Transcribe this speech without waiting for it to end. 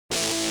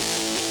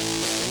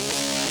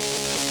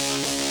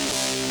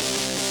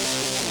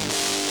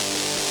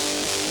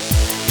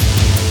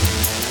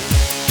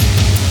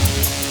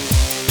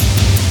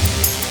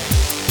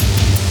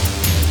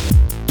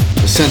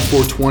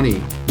sent 420,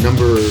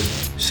 number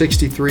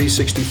 63,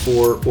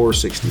 64, or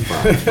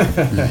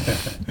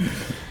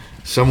 65.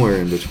 Somewhere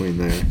in between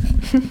there.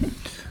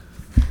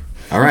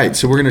 All right,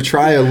 so we're going to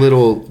try a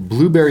little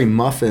blueberry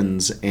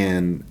muffins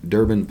and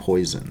Durban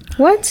poison.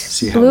 What?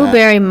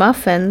 Blueberry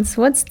muffins?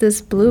 What's this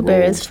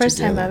blueberry? It's the first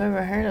time together. I've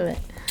ever heard of it.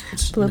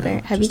 It's, Blueberry.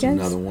 you know, Have you guys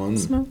another one.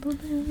 smoked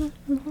blueberry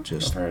muffins?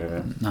 Just I've heard of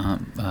it. No,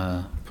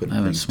 I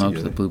haven't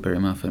smoked the blueberry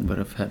muffin, but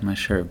I've had my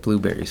share of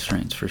blueberry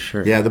strains for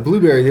sure. Yeah,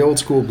 the old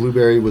school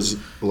blueberry was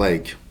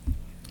like,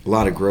 a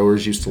lot of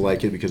growers used to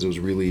like it because it was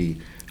really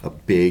a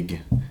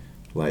big,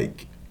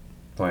 like,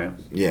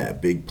 Plant. yeah,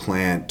 big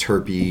plant,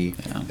 terpy.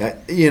 Yeah.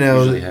 That,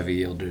 Usually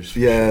heavy yielders.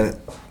 yeah,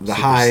 the Super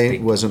high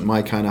sticky. wasn't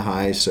my kind of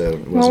high, so it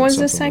wasn't What was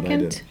the something that I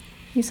did. second?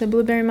 You said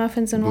blueberry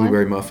muffins and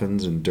Blueberry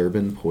muffins and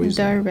Durban what?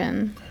 poison.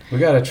 Durban. We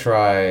got to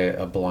try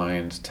a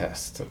blind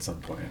test at some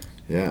point.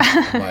 Yeah,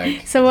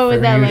 Like, So what would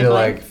for that you look to,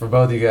 like? For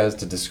both of you guys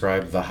to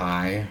describe the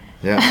high.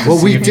 yeah. Well,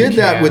 See we if you did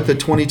that can. with the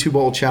 22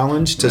 bowl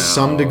challenge to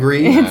some No.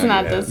 degree. It's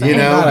not the same. You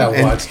know, Not at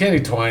and- once. Can't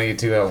do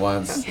 22 at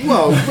once.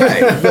 Well,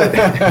 right.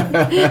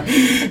 But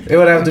It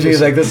would have to be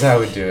like, this is how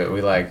we do it.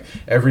 We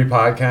every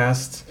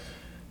podcast,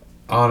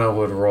 Anna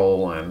would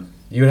roll one.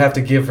 You would have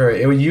to give her,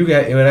 it would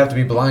have to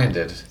be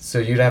blinded. So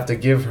you'd have to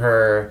give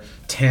her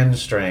 10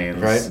 strains.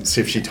 right.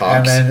 See if she And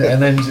talks.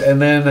 then She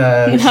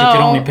can No.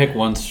 only pick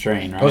one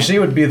strain, right? well, she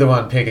would be the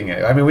one picking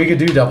it. I mean, we could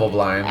do double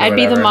blind. or I'd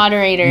be the whatever.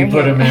 moderator You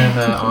put here. them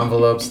in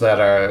envelopes that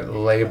are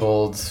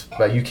labeled,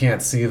 but you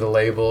can't see the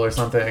label or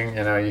something.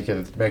 You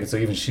could make it so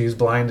even she's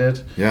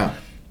blinded. Yeah.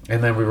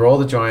 And then we roll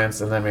the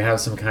joints, and then we have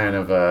some kind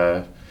of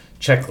a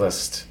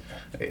checklist.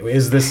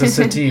 Is this a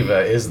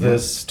sativa? Is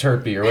this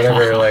terpy or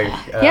whatever?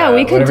 Yeah,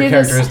 we could whatever do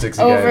this characteristics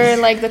you over guys.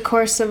 like the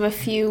course of a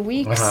few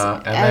weeks.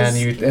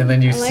 And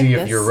then you I like see if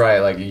this. you're right.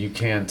 Like you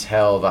can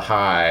tell the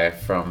high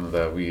from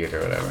the weed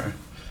or whatever.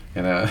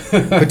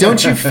 But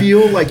don't you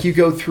feel like you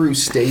go through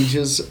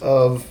stages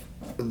of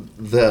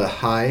the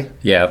high?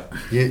 Yeah.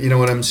 You know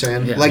what I'm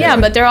saying? Yeah. Like, Yeah,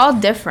 but they're all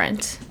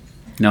different.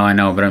 No, I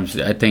know, but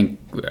I think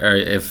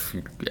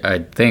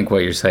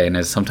what you're saying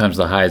is sometimes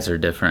the highs are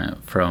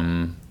different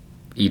from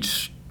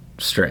each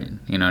strain.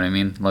 You know what I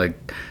mean?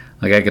 Like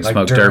I could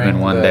smoke during Durban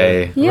one the-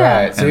 day. Yeah.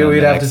 Right. So And then we'd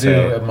the have to next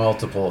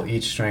do day.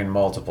 each strain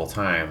multiple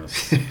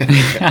times.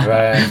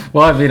 Right.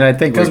 Well, I mean, I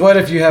think Because what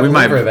if you have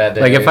liver that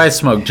day? Like if I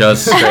smoke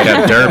just straight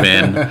up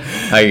Durban,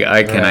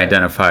 I can Right.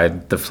 identify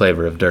the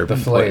flavor of Durban.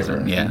 The flavor.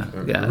 poison. Yeah.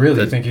 Really?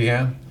 The- You think you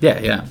can? Yeah.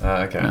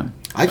 Okay. Yeah.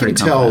 I can Pretty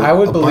tell confident. I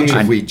would a bunch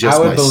believe- of weed just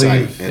I would by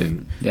believe- sight.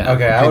 And Yeah.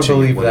 Okay, I would pitching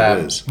believe what it that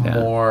is. Yeah.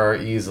 more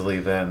easily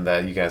than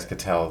that you guys could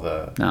tell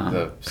the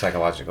No.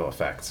 psychological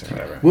effects or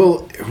whatever.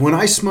 well, when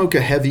I smoke a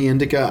heavy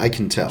indica, I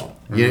can tell.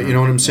 You know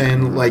what I'm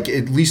saying? Like,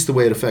 at least the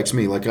way it affects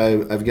me. Like,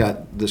 I've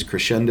got this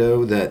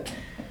crescendo that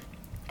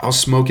I'll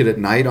smoke it at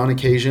night on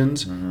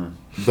occasions,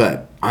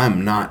 but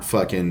I'm not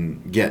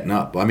fucking getting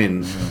up. I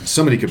mean,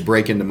 somebody could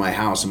break into my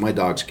house and my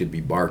dogs could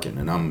be barking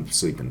and I'm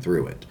sleeping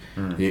through it.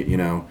 You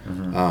know?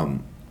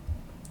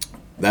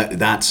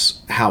 That's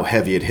how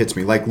heavy it hits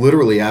me. Like,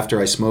 literally,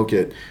 after I smoke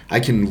it, I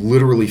can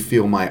literally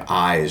feel my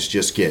eyes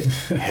just get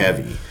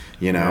heavy.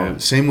 You know,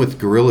 Right. same with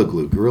Gorilla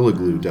Glue. Gorilla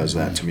Glue does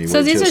that to me. So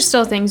where it these are just-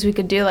 still things we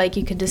could do. Like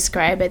you could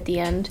describe at the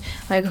end,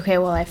 like, okay,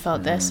 well, I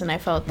felt this and I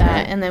felt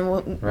that, and then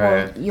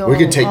Right. we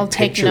could take I'll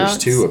take pictures notes.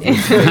 too of your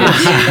face.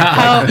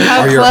 how Are close your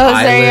are your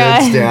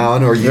eyelids eyes?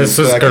 down? Or you This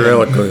is fucking-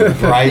 Gorilla Glue.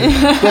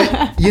 right?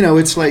 But you know,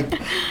 it's like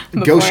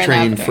Ghost and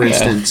Train, after. for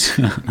instance.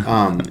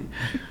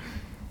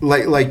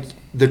 Like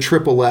the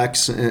Triple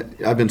X.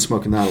 I've been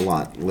smoking that a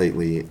lot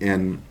lately,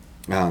 and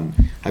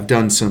I've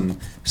done some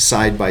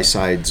side by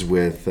sides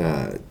with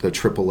the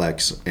Triple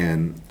X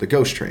and the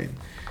Ghost Train.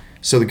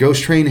 So the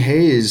Ghost Train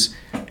haze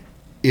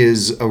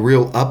is a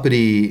real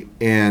uppity,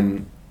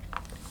 and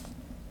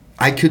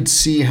I could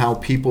see how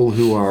people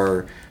who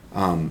are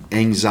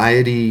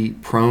anxiety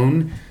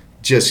prone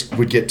just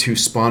would get too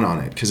spun on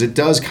it, because it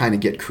does kind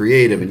of get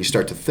creative and you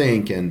start to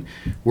think. And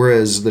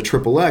whereas the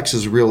Triple X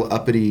is real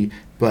uppity,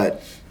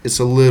 but it's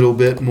a little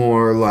bit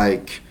more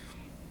like,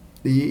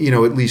 you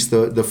know, at least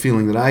the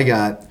feeling that I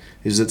got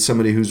is that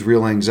somebody who's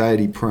real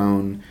anxiety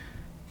prone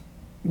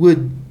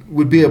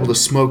would be able to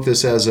smoke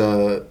this as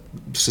a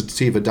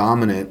sativa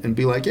dominant and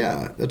be like,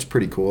 yeah, that's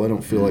pretty cool. I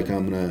don't feel like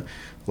I'm gonna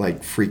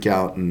like freak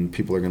out and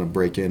people are gonna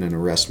break in and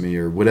arrest me,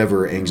 or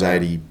whatever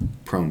anxiety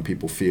prone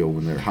people feel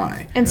when they're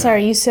high. And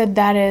sorry, you said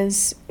that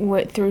is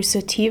what through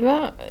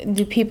sativa?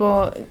 Do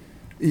people?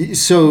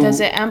 So Does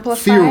it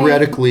amplify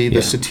theoretically, the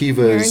Yeah.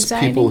 sativa your is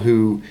anxiety? people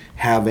who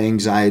have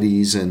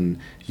anxieties and,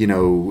 you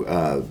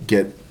know,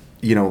 get,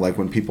 you know, like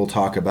when people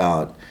talk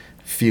about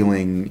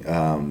feeling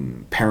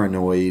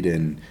paranoid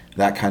and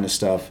that kind of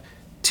stuff,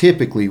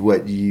 typically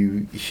what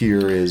you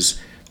hear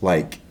is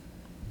like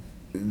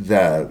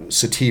the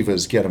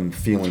sativas get them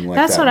feeling like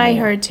That's that what I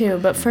more. heard too.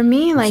 But for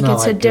me, like not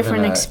it's a like different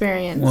giving a-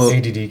 experience. Well,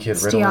 ADD kid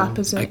it's the Ritalin.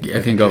 opposite. I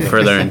can go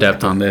further in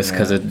depth on this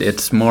because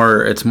it's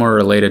more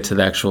related to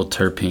the actual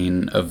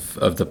terpene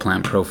of the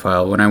plant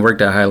profile. When I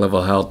worked at High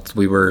Level Health,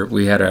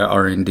 we had a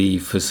R&D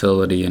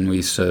facility and we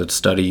used to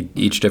study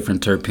each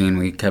different terpene.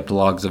 We kept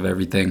logs of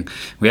everything.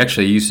 We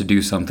actually used to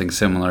do something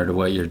similar to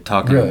what you're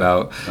talking Really?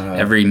 about.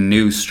 Every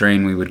new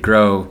strain we would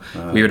grow,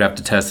 we would have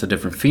to test the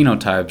different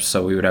phenotypes.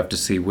 So we would have to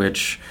see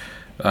which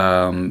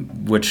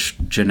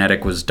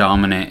genetic was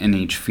dominant in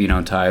each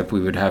phenotype. We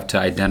would have to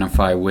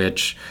identify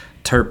which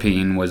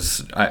terpene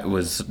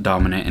was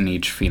dominant in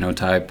each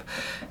phenotype,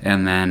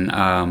 and then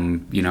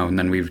and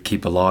then we would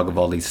keep a log of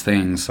all these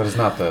things. But it's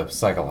not the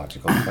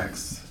psychological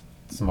effects.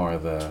 It's more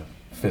the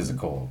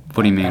physical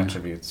What do you mean?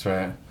 attributes,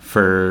 right?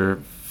 For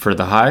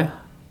the high.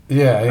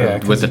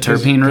 Yeah. With the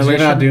terpene You're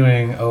relation? not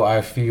doing,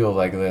 I feel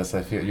like this.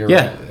 I feel, you're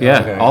Yeah, right. yeah,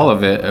 Okay. all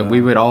of it.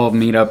 We would all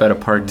meet up at a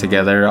park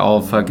together.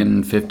 All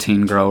fucking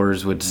 15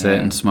 growers would sit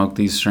and smoke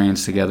these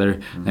strains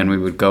together. Then we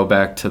would go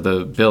back to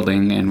the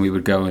building and we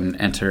would go and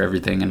enter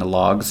everything into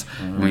logs.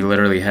 And we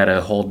literally had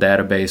a whole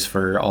database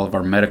for all of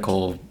our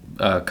medical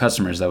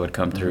customers that would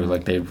come through.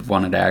 Like they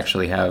wanted to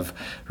actually have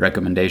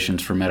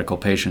recommendations for medical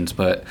patients,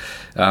 but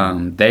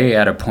they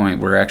at a point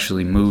were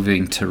actually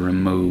moving to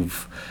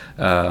remove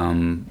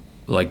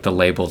like the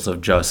labels of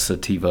just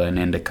sativa and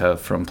indica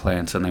from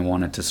plants, and they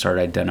wanted to start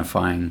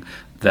identifying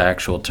the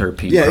actual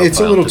terpene. Yeah, it's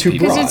a profile little to too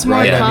people. broad, Because it's more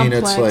right? I mean,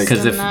 complex.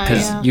 it's like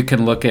Because you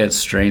can look at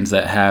strains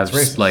that have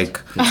racist.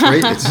 like it's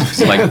great.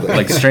 It's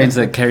like strains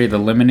that carry the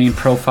limonene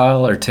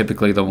profile are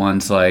typically the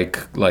ones like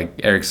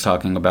Eric's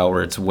talking about,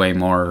 where it's way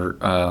more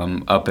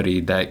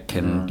uppity, that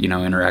can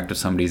interact with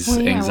somebody's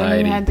Well, yeah, anxiety.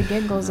 when you had the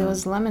giggles, it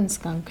was lemon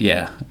skunk.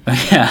 Yeah,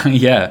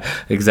 yeah,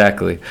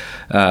 exactly.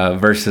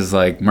 Versus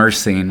like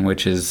myrcene,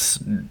 which is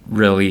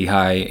really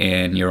high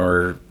in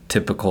your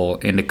typical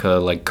indica,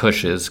 like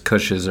Kushes.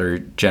 Kushes are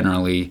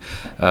generally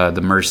the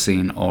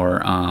myrcene,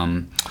 or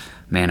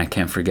I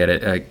can't forget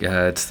it.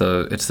 It's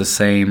the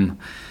same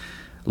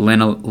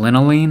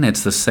linolene.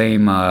 It's the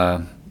same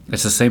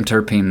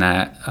terpene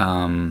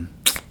that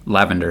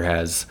lavender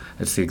has.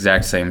 It's the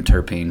exact same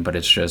terpene, but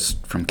it's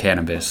just from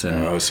cannabis.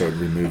 And so it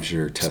removes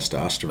your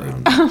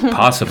testosterone.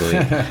 possibly.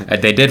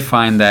 They did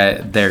find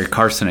that they're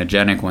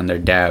carcinogenic when they're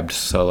dabbed.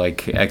 So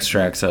like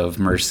extracts of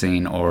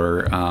myrcene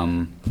or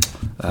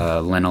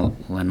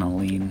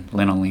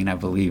linolene, I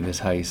believe is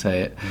how you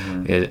say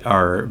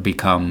it,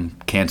 become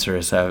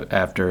cancerous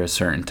after a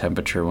certain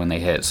temperature when they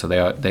hit. So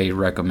they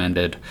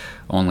recommended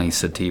only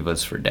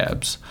sativas for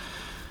dabs,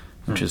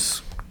 which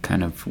is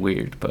kind of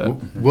weird, but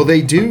Well,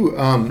 they do.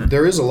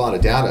 There is a lot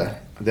of data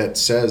that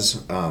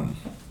says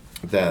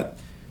that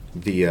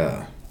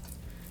the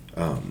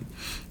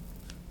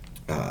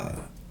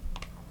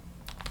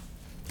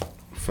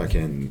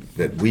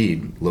that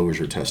weed lowers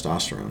your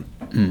testosterone.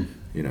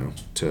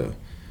 To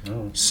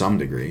some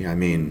degree. I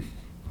mean,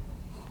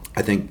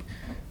 I think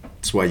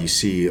that's why you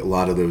see a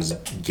lot of those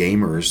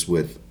gamers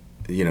with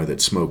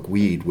that smoke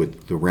weed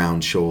with the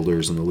round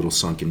shoulders and the little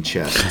sunken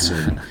chests.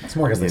 And, It's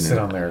more because they sit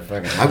on their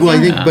fucking.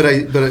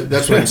 but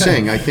that's what I'm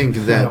saying. I think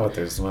that what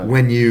they're smoking.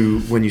 when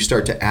you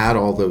start to add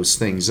all those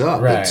things up,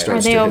 Right. it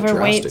starts Are they to get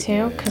overweight drastic.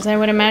 too? Because I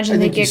would imagine I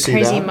they think you get see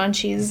crazy that.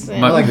 munchies. And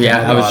like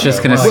I was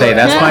just gonna Well, say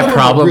that's my yeah.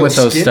 problem Real with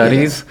those skinny.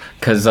 studies,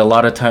 because a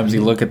lot of times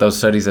you look at those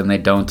studies and they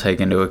don't take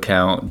into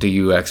account, do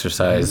you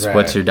exercise, Right.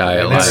 what's your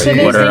diet And like, So what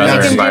they are think other they can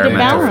do the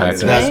environmental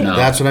balance, factors. right? No.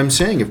 That's what I'm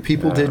saying. If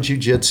people did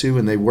jujitsu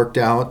and they worked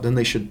out, then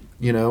they should,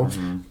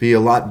 be a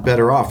lot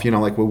better off.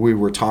 Like when we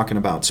were talking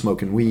about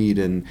smoking weed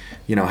and,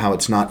 how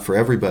it's not for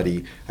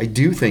everybody. I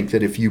do think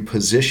that if you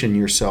position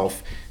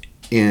yourself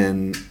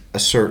in a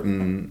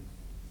certain,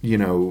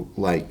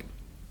 like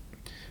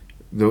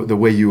the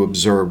way you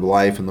observe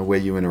life and the way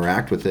you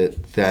interact with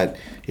it, that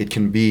it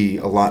can be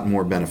a lot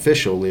more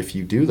beneficial if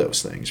you do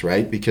those things,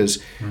 right? Because,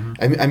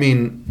 I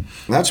mean,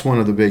 that's one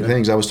of the big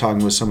things. I was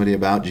talking with somebody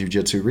about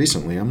jiu-jitsu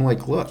recently. I'm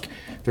like, look,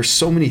 there's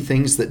so many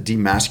things that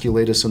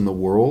demasculate us in the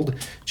world.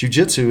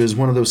 Jiu-jitsu is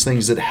one of those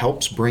things that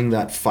helps bring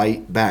that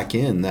fight back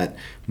in, that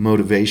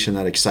motivation,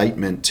 that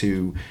excitement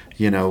to,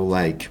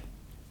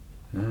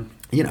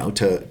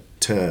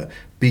 to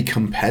be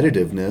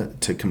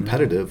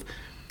competitive,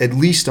 at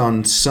least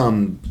on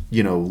some,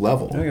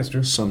 level, I think that's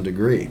true. some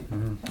degree,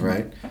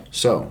 right?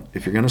 So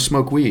if you're going to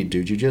smoke weed,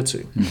 do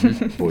jiu-jitsu,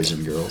 boys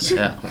and girls.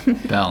 Yeah,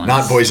 balance.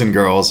 Not boys and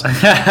girls.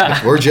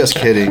 We're just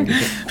kidding.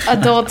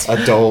 adult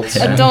Adults,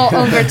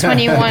 over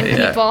 21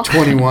 people.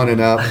 21 and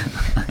up.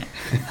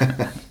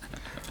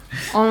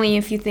 Only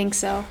if you think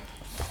so.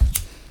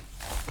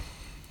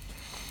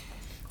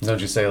 Don't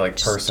you say like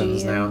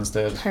persons now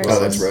instead? Persons. Oh,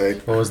 that's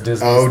right. What was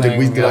Disney's Oh,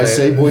 thing? did I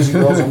say boys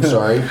and girls? I'm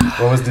sorry. What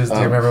was Disney?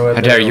 Do you remember what?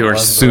 How dare the you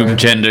ones assume were?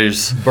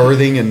 genders?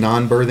 Birthing and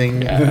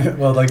non-birthing.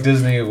 Well, like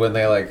Disney, when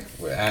they like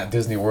at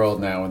Disney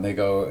World now, when they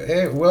go,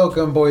 "Hey,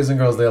 welcome, boys and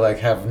girls," they like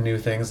have new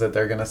things that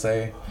they're gonna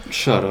say.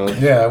 Shut up.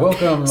 Yeah,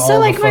 welcome. So, all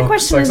like, the my folks.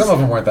 question like is- some of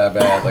them weren't that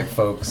bad, like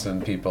folks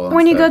and people. And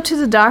When you go stuff. to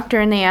the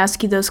doctor and they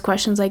ask you those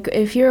questions, like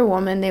if you're a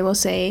woman, they will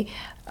say,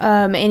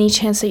 any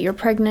chance that you're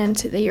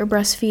pregnant, that you're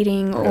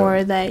breastfeeding,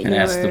 or that And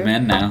ask the you're.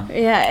 men now.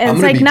 Yeah, I'm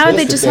it's gonna like be now pissed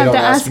they if just they have to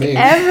don't ask ask me.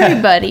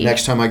 everybody.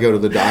 Next time I go to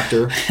the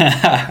doctor,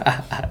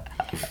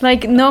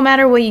 Like no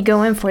matter what you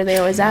go in for, they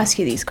always ask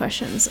you these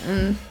questions.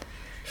 And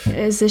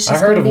is this I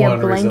just heard going to of be a one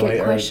blanket recently.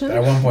 question?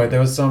 At one point, there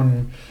was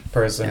some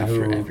person Yeah, for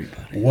who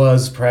everybody.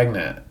 was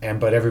pregnant,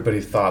 but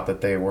everybody thought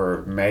that they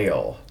were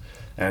male,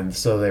 and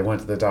so they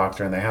went to the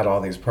doctor and they had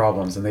all these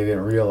problems, and they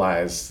didn't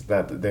realize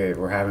that they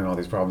were having all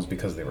these problems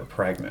because they were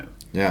pregnant.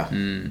 yeah.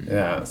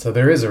 Yeah, so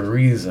there is a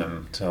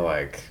reason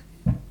to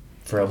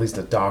for at least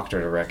a doctor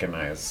to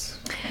recognize.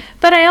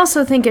 But I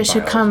also think it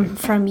should come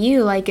Biology. from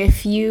you. Like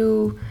if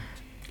you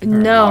are a lot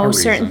know of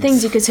certain reasons.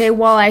 things, you could say,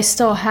 well, I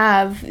still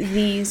have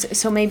these,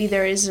 so maybe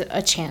there is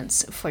a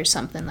chance for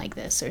something like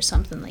this or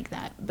something like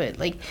that. But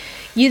like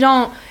you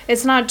don't,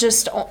 it's not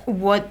just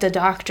what the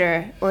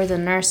doctor or the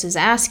nurse is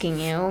asking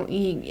you.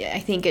 I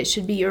think it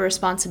should be your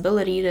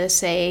responsibility to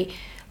say,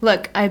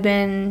 look, I've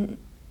been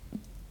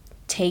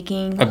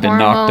taking I've been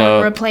knocked hormone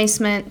up.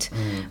 replacement.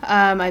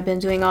 I've been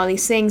doing all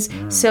these things.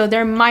 So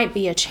there might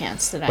be a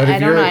chance that But I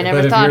don't know. I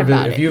never thought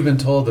about if it. you've been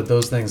told that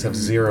those things have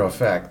zero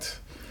effect,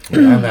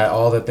 and that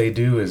all that they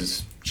do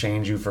is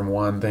change you from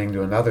one thing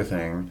to another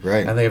thing,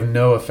 Right. and they have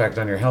no effect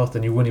on your health,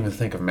 then you wouldn't even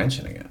think of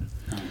mentioning it.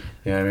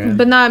 You know what I mean?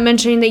 But not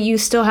mentioning that you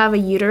still have a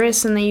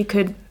uterus and that you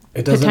could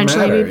It doesn't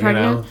potentially matter, be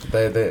pregnant. You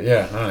know?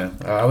 Yeah, I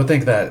don't know. I would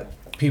think that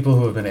people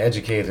who have been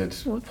educated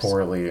Whoops.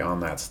 poorly on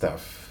that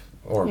stuff,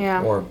 or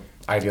Yeah. or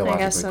I guess ideologically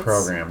that's- Mm-hmm.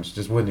 programmed,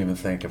 just wouldn't even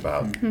think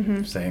about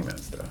saying that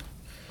stuff.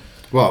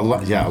 Well,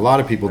 a lot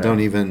of people Right. don't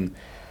even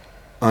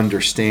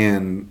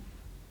understand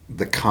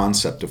the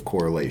concept of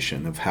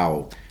correlation, of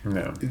how,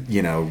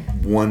 No.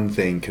 one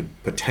thing could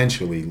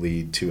potentially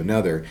lead to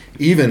another,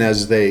 even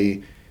as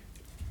they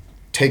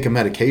take a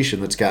medication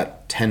that's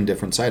got 10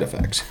 different side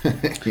effects.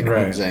 You know what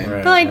I'm Right, saying?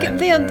 right. But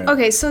like right.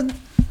 okay, so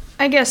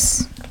I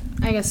guess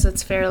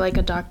that's fair. Like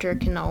a doctor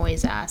can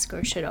always ask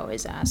or should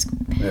always ask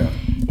Yeah.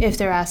 if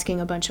they're asking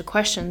a bunch of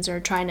questions or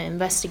trying to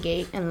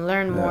investigate and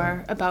learn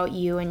more about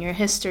you and your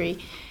history.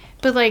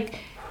 But like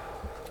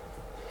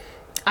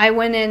I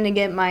went in to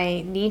get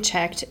my knee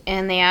checked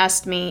and they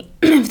asked me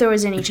if there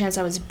was any chance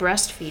I was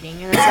breastfeeding,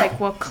 and it's like,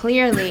 well,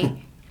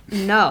 clearly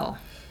no.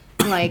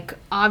 Like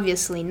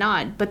obviously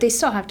not, but they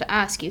still have to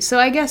ask you. So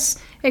I guess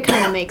it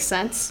kind of makes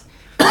sense.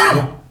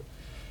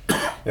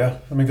 Yeah,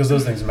 I mean, because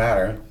those things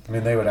matter. I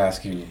mean, they would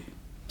ask you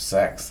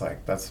sex,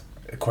 like that's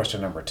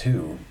question number 2.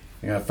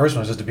 You know, the first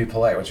one is just to be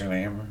polite. What's your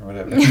name or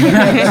whatever.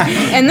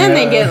 And then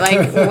they get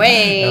like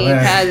way And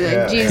then- past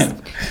yeah. it.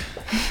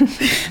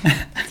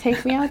 Jeez.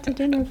 Take me out to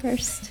dinner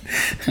first.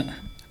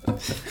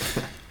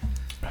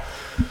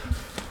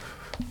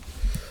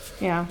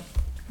 Yeah.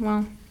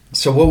 Well,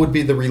 So, what would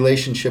be the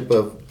relationship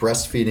of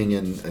breastfeeding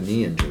and a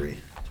knee injury?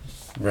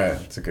 Right,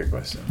 it's a good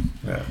question.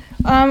 Yeah.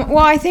 well,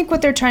 I think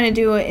what they're trying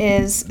to do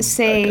is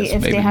say I guess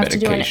if they maybe have to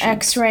do an medications.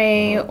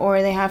 X-ray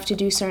or they have to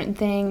do certain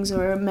things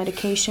or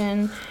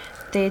medication,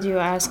 they do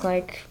ask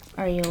like,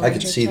 "Are you?" I could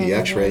allergic see to the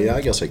X-ray. anything? Yeah,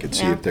 I guess I could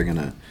see Yeah. if they're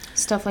gonna.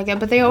 Stuff like that,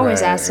 but they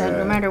always Right, ask that. No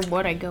right. matter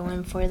what I go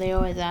in for, they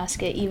always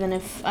ask it, even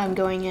if I'm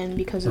going in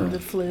because of the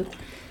flu.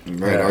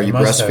 Right? Yeah, Are it you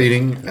must have-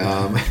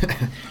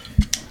 breastfeeding?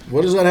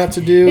 What does that have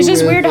to do? It's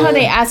just with, weird how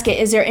they ask it.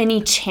 Is there any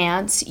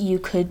chance you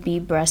could be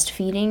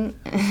breastfeeding?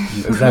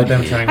 Is that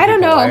them trying to I don't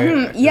be know.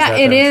 polite? Yeah, that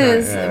it them trying-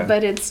 is, yeah.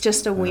 but it's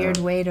just a weird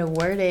way to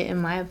word it, in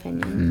my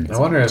opinion. I Is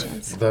wonder there if a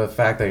chance? the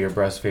fact that you're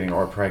breastfeeding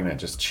or pregnant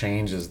just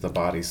changes the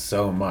body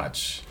so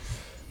much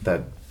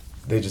that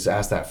they just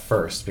ask that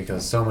first,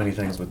 because so many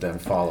things would then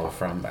follow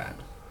from that.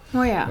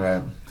 Oh yeah.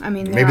 Right. I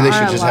mean, there Maybe they are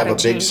should a just lot have a of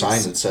big changes.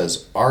 sign that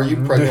says, "Are you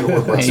pregnant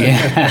or breastfeeding?"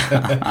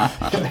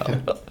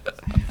 Yeah.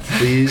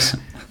 Please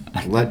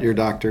let your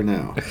doctor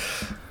know.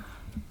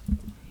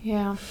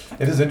 Yeah.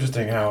 It is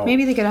interesting how.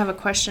 Maybe they could have a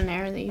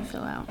questionnaire that you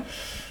fill out.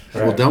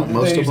 Right. Well, don't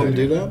most They of them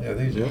usually do that? Yeah,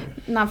 they usually.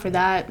 Not for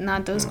that.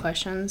 Not those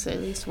questions.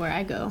 At least where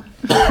I go.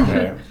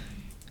 Right.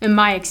 In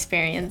my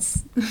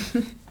experience.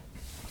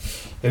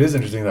 It is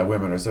interesting that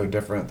women are so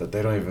different that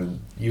they don't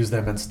even use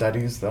them in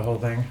studies. The whole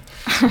thing.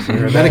 You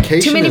heard that?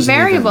 Medication. Too many isn't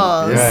even-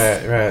 variables.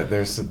 yeah. Right.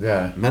 There's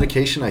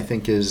Medication, I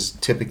think, is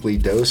typically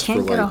dosed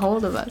Can't for get a like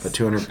hold of us. a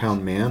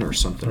 200-pound man or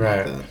something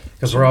right. like that.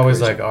 Because we're always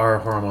like our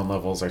hormone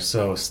levels are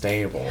so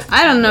stable.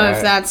 I don't know right?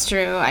 if that's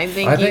true. I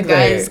think I you think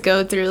guys they-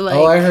 go through like.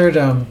 Oh, I heard.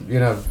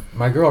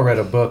 My girl read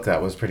a book that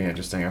was pretty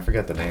interesting. I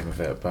forget the name of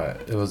it,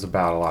 but it was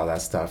about a lot of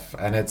that stuff,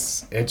 and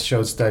it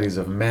showed studies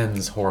of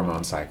men's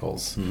hormone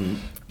cycles,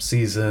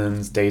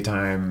 seasons,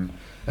 daytime,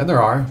 and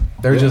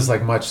they're just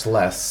like much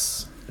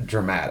less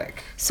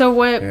dramatic. So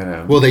what? You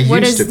know. Well, they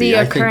What used is to be. the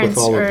I think with occurrence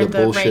all or of the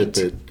the bullshit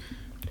rate?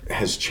 that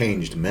has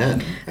changed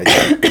men, I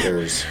think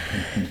there's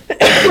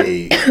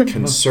a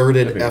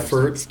concerted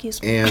effort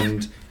Excuse me.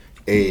 and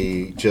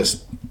a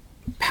just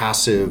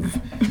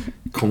passive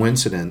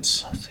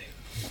coincidence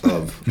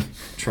of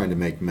trying to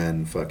make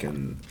men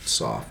fucking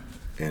soft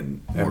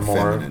and more and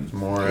feminine.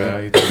 more. Yeah.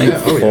 You think-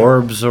 Yeah, oh, yeah.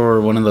 Forbes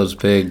or one of those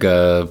big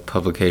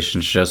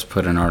publications just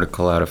put an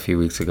article out a few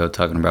weeks ago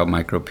talking about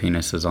micro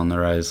penises on the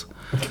rise.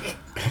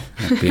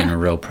 That being a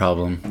real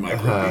problem.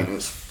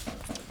 Micropenis.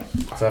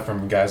 Is that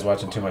from guys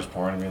watching too much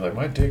porn and be like,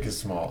 my dick is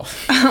small?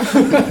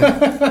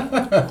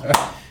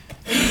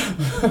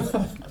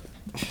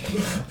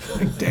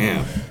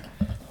 Damn.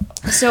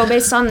 So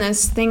based on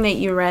this thing that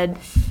you read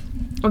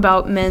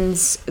about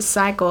men's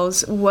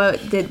cycles,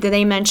 what did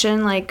they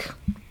mention, like,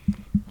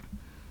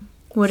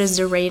 what is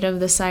the rate of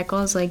the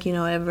cycles? Like,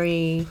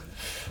 every...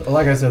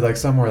 Like I said, like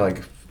somewhere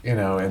like, in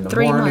the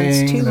 3 months,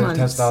 morning, 2 the months.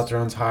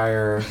 testosterone's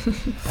higher.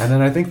 And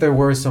then I think there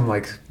were some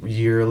like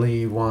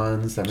yearly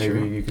ones that maybe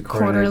Sure. you could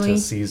coordinate Quarterly. to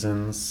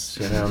seasons.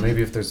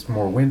 Maybe if there's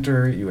more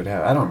winter, you would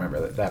have, I don't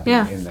remember that being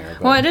Yeah. in there.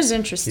 But Well, it is you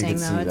interesting, could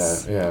though. see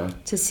It's that, yeah.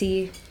 to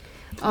see...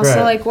 Also,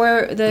 Right. like,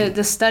 where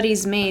the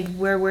studies made,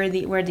 where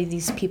did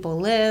these people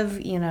live,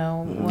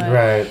 what...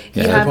 Right.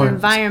 You Yeah. have Point.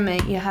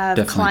 environment, you have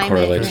Definitely climate, you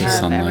correlates to have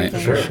sunlight, everything.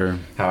 for Sure. sure.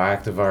 How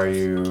active are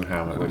you?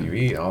 What do you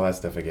eat? All that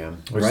stuff again.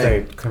 Which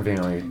Right. they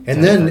conveniently tend And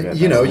to then, forget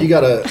you that know, stuff. you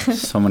gotta,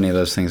 So many of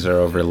those things are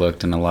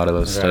overlooked in a lot of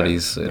those Right.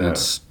 studies, and Yeah.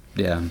 it's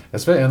yeah.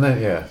 And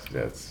then, yeah.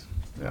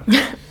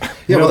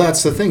 yeah, well,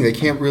 that's the thing. You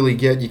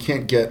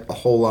can't get a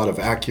whole lot of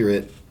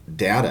accurate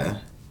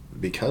data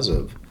because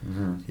of,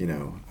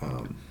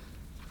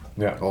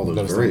 Yeah, all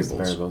those things,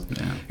 variables.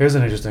 Yeah. Here's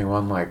an interesting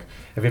one. Like,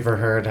 have you ever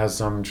heard how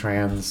some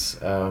trans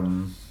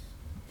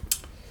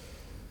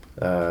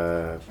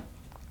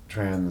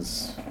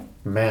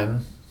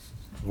men,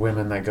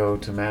 women that go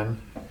to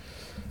men,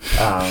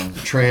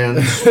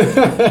 trans, you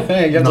have to,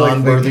 like,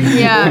 non-birthing people.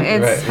 Yeah,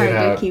 it's Right,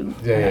 hard to keep...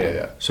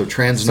 Yeah. So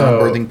trans So-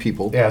 non-birthing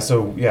people.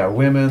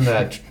 Women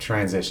that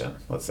transition,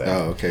 let's say.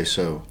 Oh, okay.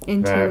 So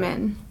into Right.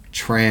 men.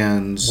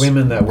 trans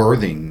Women that work-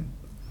 birthing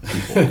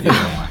people,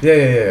 Yeah. because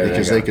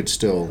there they you could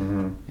still.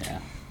 go. Yeah.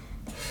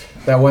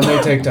 That when they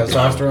take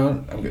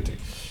testosterone, I'm good too.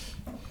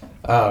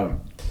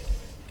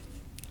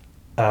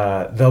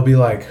 They'll be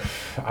like,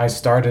 I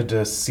started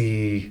to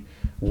see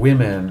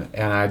women,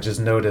 and I just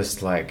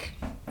noticed like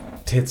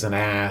tits and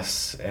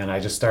ass, and I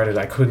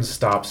couldn't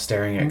stop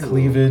staring at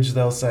cleavage.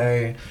 They'll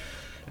say,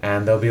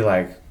 and they'll be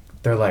like,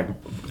 they're like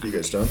You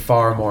guys done?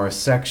 far more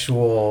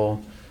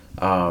sexual,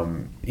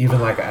 even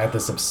like at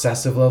this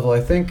obsessive level. I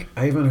think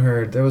I even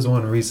heard there was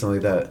one recently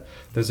that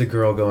there's a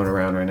girl going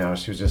around right now.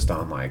 She was just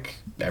on like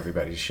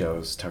everybody's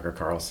shows, Tucker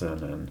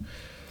Carlson and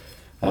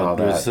all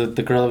Was that. it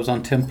the girl that was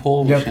on Tim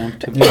Pool? Was Yep. she on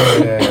Tim Pool?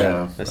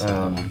 Yeah. That's the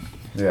one.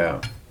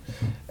 Yeah.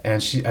 And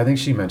I think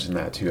she mentioned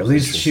that too. At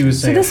least she was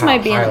saying this how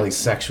might be an- highly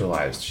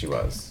sexualized she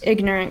was.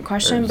 Ignorant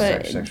question, Or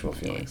but sexual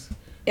feelings.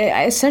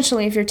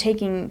 essentially, if you're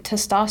taking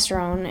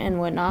testosterone and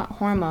whatnot,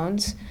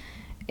 hormones,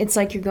 it's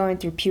like you're going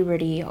through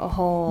puberty a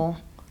whole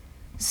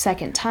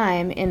second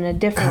time in a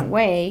different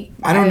way.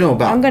 I don't know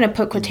about. I'm going to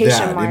put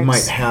quotation that. marks. It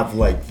might have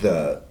like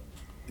the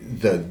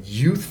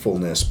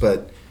youthfulness,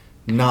 but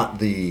not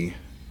the.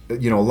 A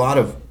lot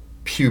of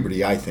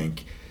puberty, I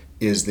think,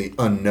 is the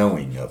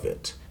unknowing of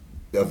it,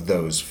 of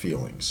those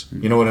feelings.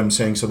 You know what I'm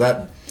saying? So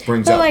that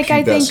brings But out like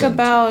I think pubescent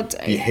about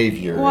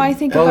behavior. Well, I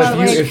think Well,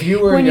 about if you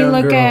were a when you young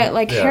look girl- at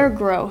like yeah. hair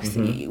growth.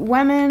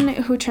 Women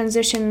who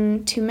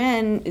transition to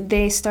men,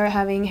 they start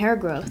having hair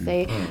growth.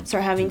 They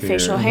start having Beard,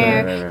 facial right,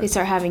 hair. right, right. They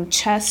start having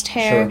chest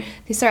hair. Sure.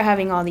 They start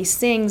having all these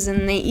things,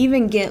 and they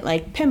even get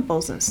like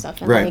pimples and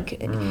stuff. And Right. like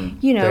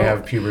They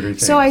have puberty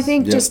things. So I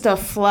think Yep. just a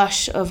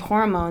flush of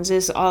hormones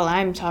is all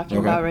I'm talking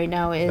Okay. about right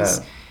now. Is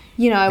That-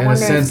 I in a wonder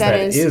sense, if that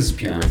is.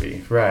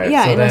 puberty, right?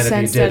 Yeah, so in a then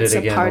sense, if you did that's it a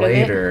again part of it.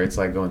 later, it's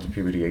like going to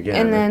puberty again.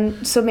 And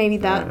then, so maybe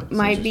that Yeah, it's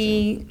might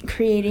be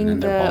creating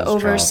And then their the balls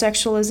over drop.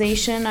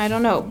 sexualization. I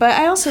don't know. But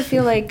I also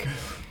feel like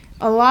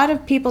a lot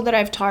of people that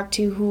I've talked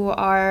to who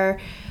are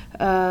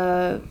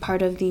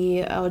part of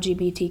the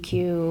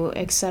LGBTQ,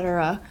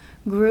 etc.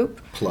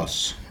 group,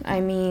 Plus.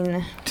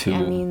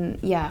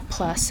 yeah,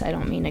 plus, I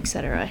don't mean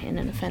etc. in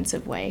an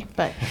offensive way,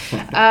 but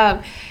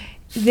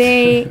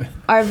they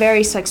are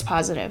very sex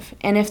positive.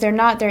 And if they're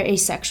not, they're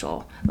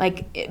asexual,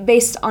 like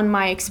based on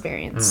my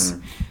experience.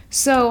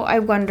 So I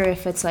wonder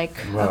if it's like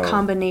Wow. a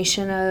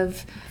combination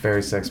of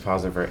very sex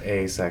positive or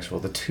asexual,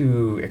 the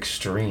two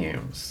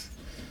extremes.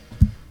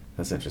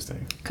 That's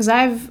interesting. because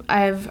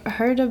I've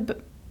heard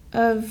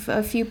of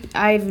a few.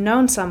 I've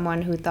known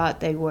someone who thought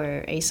they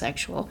were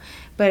asexual,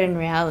 but in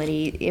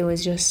reality, it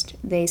was just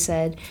they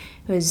said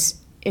it was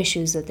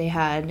issues that they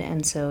had,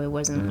 and so it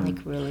wasn't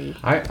like really.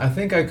 I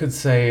think I could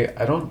say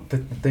I don't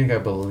think I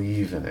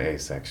believe in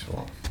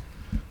asexual.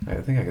 I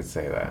think I could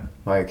say that.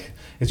 Like,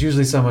 it's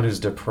usually someone who's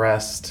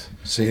depressed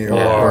See,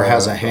 or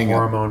has a hang up.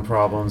 hormone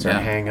problems or Yeah.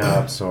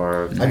 hang-ups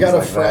or I got a things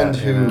like friend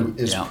that, you who know?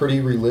 is Yeah. pretty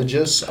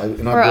religious.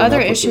 And I've Or grown other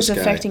up with issues this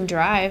guy. affecting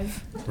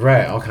drive.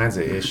 Right, all kinds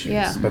of issues.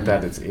 Yeah. But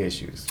that it's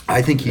issues.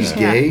 I think he's Yeah.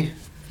 gay,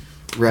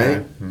 right?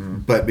 Yeah.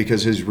 Mhm. But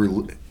because he's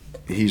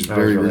Oh,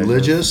 very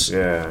religious,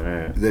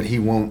 Yeah, that he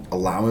won't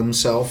allow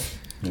himself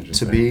to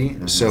Interesting. be.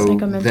 Mhm. So It's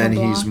like a mental then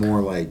he's block.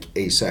 more like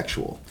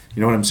asexual. You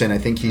know what I'm saying? I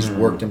think he's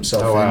worked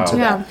himself Oh, wow. into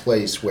Yeah. that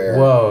place where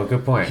Whoa,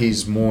 good point.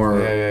 he's more,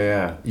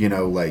 yeah.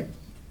 like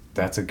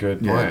That's a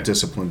good point.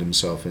 disciplined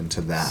himself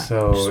into that.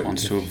 So Just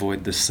wants to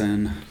avoid the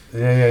sin.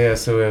 yeah.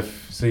 So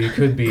you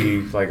could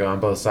be like on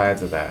both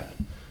sides of that,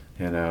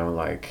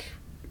 like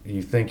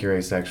you think you're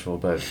asexual,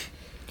 but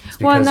it's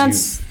Well, and because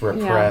that's- you've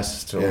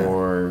repressed Yeah.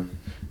 or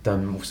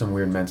done some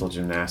weird mental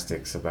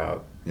gymnastics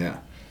about Yeah.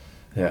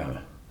 yeah,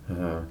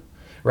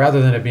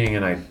 rather than it being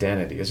an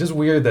identity. It's just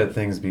weird that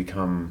things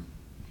become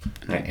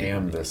I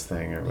am this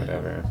thing or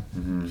whatever.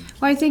 Mm-hmm.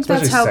 Well, I think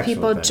Especially that's how sexual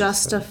people things, but-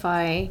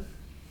 justify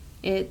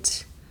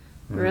it.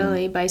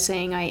 Really, by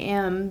saying I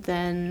am,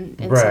 then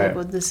it's Right. like,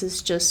 well, this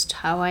is just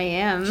how I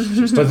am.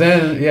 But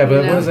then, yeah, but You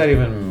what know? does that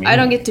even mean? I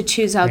don't get to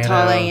choose how You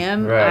tall I know?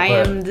 am. Right, I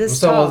but- am this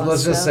so tall.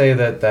 let's just so- say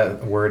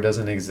that word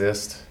doesn't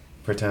exist.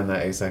 Pretend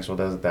that asexual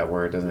doesn't. That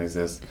word doesn't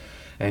exist,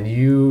 and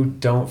you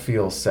don't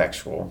feel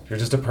sexual. You're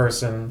just a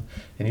person,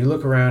 and you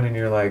look around and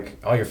you're like,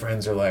 all your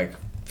friends are like,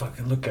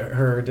 "Fucking look at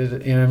her!" Did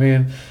it? You know what I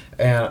mean?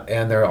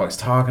 And they're always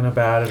talking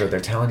about it, or they're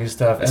telling you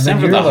stuff, and Except then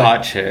for you're the like,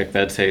 hot chick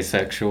that's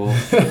asexual.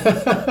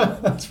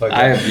 That's fucked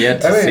I up. have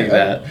yet to I mean, see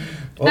that.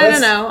 well, I that's-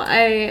 don't know. Well,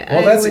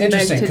 I that's would beg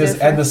interesting to because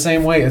differ. in the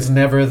same way, it's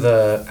never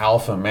the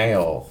alpha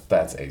male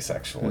that's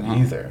asexual No.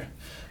 either.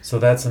 So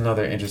that's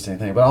another interesting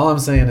thing. But all I'm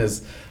saying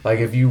is, like,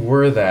 if you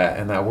were that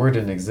and that word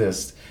didn't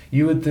exist,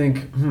 you would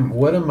think,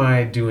 what am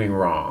I doing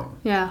wrong?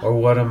 Yeah. Or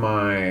what am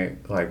I,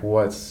 like,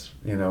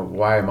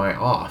 why am I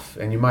off?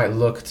 And you might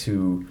look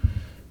to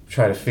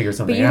try to figure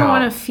something But you don't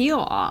out. want to feel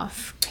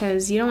off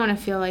because you don't want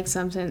to feel like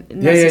something Yeah,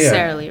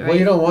 necessarily, right? Well,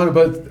 you don't want to,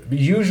 but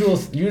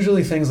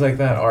usually things like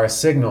that are a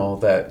signal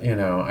that,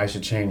 I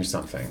should change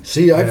something.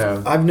 See, You I've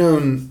know? I've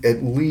known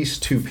at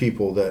least 2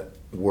 people that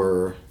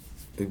were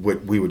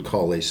what we would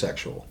call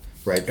asexual,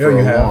 right, for Oh, you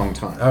a have? long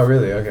time. Oh,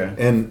 really? Okay.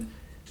 And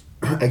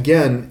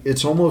again,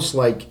 it's almost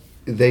like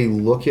they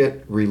look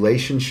at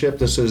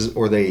relationship.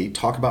 Or they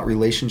talk about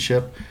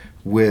relationship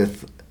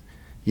with,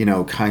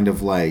 kind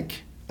of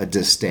like a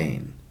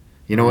disdain.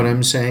 You know what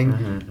I'm saying?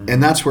 Mm-hmm,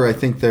 And that's where I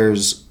think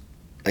there's,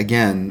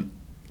 again,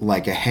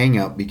 like a hang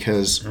up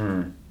because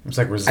It's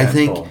like I resentful.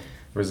 think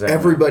Resentment.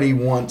 everybody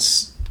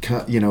wants,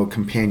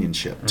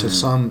 companionship to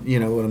some, you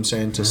know what I'm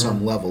saying, to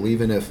some level,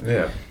 even if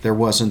Yeah. there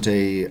wasn't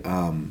a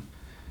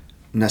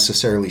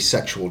necessarily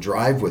sexual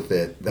drive with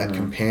it, that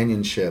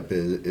companionship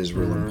is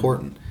real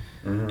important.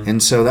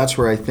 And so that's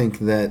where I think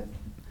that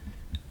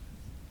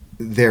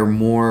they're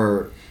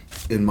more,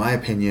 in my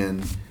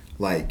opinion,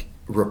 like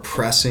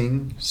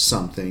repressing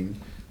something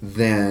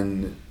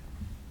than,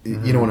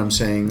 you know what I'm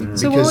saying?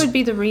 So what would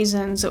be the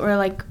reasons, or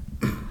like,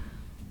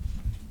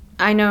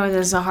 I know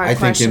this is a hard I think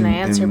question to in-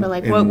 answer, in- but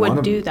like, in what one would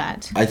of- do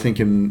that? I think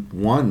in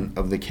one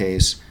of the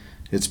case,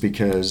 it's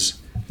because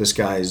this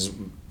guy's,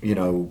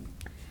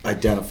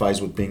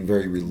 identifies with being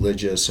very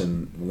religious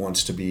and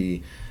wants to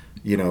be,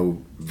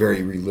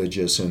 very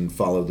religious and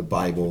follow the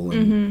Bible,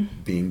 and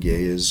being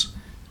gay is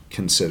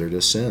considered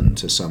a sin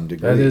to some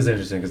degree. That is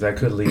interesting because that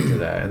could lead to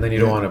that, and then you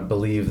don't want to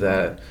believe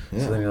that.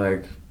 Yeah. So then you're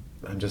like,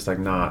 I'm just like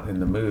not in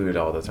the mood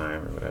all the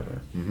time or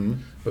whatever. hmm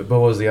But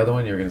what was the other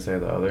one? You were gonna say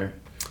the other.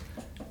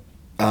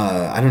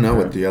 I don't know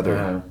what the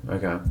other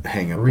Okay.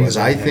 hang up Reason was.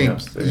 I think,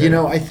 hang-ups,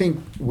 yeah. I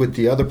think with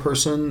the other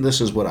person, this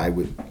is what I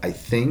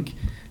think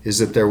is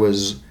that there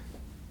was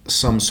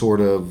some sort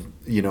of,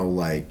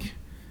 like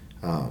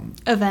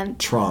Event.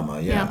 trauma,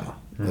 Yeah.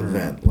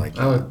 event like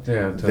Oh, that.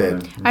 yeah, totally.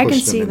 that I can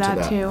pushed them see into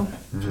that too.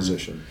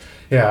 position.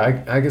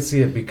 Yeah, I could see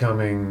it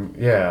becoming.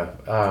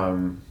 I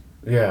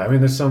mean,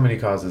 there's so many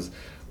causes.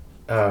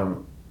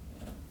 Oh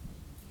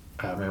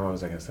man, what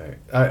was I gonna say?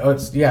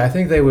 I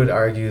think they would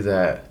argue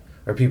that,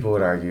 or people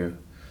would argue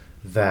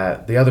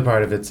that the other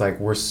part of it's like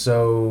we're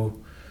so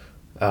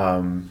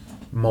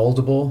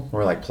moldable.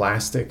 We're like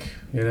plastic,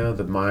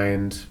 the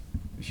mind,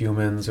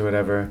 humans or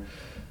whatever.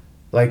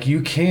 Like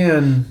you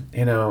can,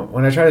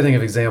 when I try to think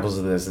of examples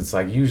of this, it's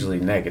like usually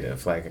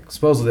negative. Like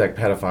supposedly like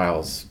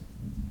pedophiles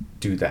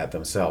do that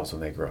themselves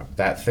when they grow up.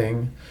 That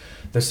thing,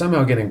 they're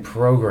somehow getting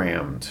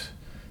programmed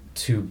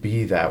to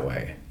be that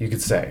way, you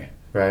could say,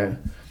 right?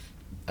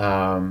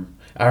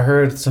 I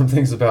heard some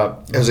things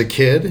about As a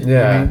kid,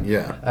 Yeah. you mean?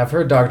 Yeah. I've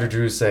heard Dr.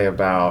 Drew say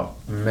about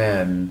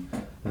men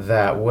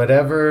that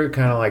whatever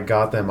kind of like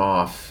got them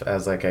off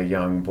as like a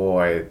young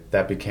boy,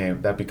 that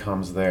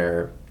becomes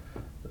their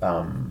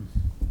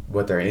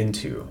what they're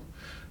into,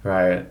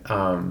 right?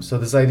 So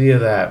this idea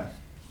that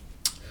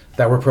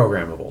we're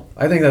programmable,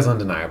 I think that's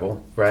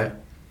undeniable, right?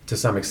 To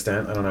some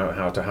extent, I don't know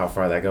how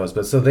far that goes,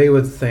 but so they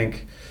would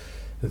think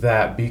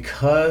that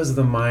because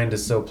the mind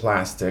is so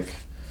plastic,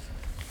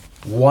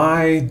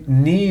 why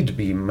need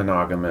be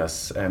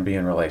monogamous and be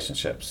in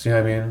relationships? You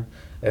know what I mean?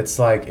 It's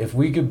like if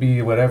we could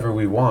be whatever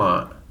we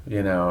want,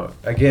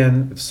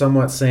 again,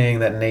 somewhat saying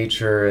that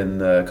nature and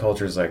the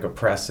culture is like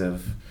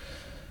oppressive.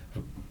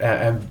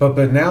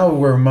 But now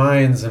we're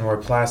minds and we're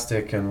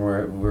plastic and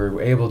we're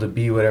able to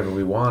be whatever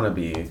we want to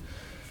be.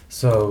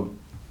 So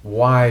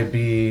why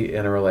be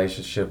in a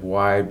relationship?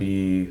 Why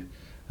be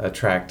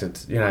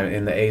attracted?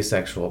 In the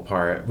asexual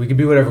part, we can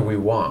be whatever we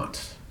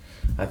want.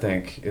 I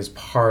think is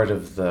part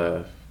of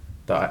the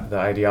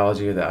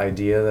ideology or the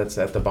idea that's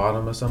at the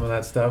bottom of some of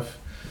that stuff,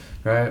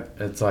 right?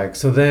 It's like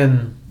so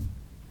then,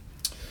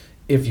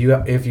 if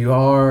you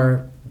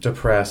are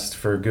depressed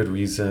for good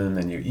reason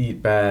and you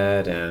eat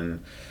bad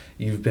and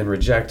you've been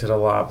rejected a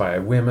lot by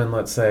women,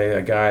 let's say,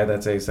 a guy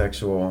that's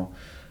asexual.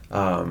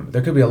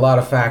 There could be a lot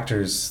of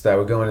factors that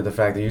would go into the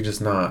fact that you're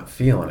just not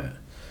feeling it.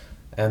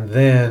 And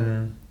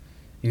then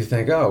you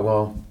think, oh,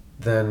 well,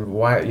 then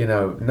why,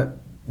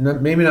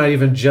 maybe not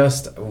even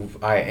just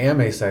I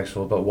am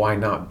asexual, but why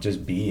not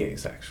just be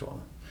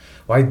asexual?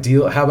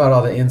 How about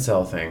all the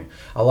incel thing?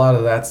 A lot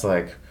of that's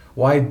like,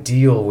 why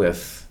deal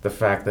with the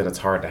fact that it's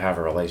hard to have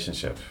a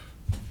relationship?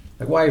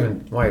 Like, why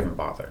even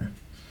bother?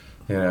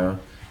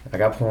 I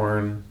got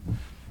porn,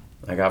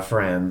 I got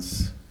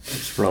friends.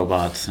 It's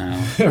robots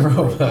now.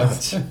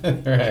 Robots.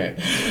 Right.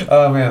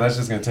 Oh man, that's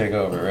just gonna take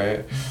over,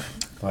 right?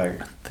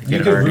 Like, you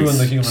It could already ruin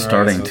the human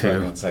starting race with to.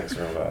 fucking sex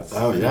robots.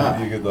 Oh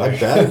yeah, You could, I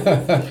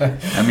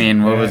bet. I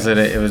mean, what Yeah. was it?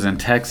 It was in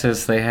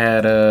Texas. They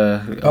had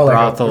a Oh, like a-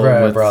 brothel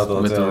right, with,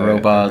 brothel, with the right,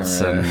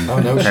 robots, right. and Oh,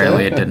 no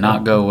apparently shit. it did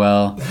not go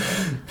well.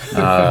 Why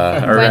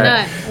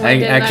not? Why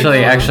did it not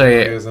Actually,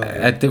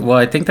 go well?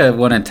 I think the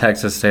one in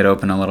Texas stayed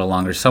open a little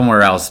longer.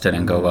 Somewhere else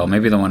didn't go well.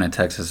 Maybe the one in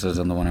Texas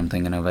isn't the one I'm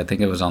thinking of. I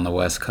think it was on the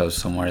West Coast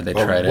somewhere. They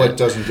tried What it.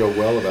 doesn't go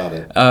well about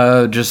it?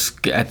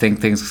 I think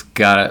things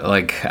got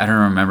like I don't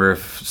remember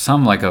if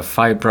like a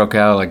fight broke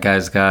out. Like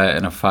guys got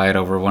in a fight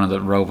over one of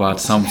the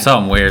robots.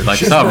 Something weird. Like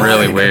something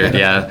really weird.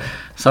 Yeah,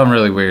 something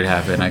really weird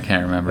happened. I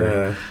can't remember.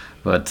 Yeah.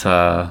 But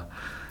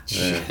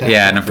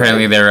yeah, and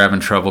apparently they were having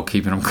trouble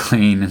keeping them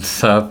clean and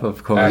stuff.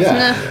 Of course.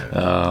 Yeah.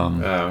 Oh,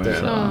 man.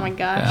 Oh my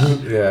gosh.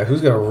 Yeah,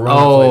 who's gonna run a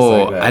Oh, place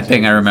like that? I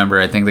think I remember.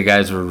 I think the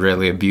guys were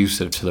really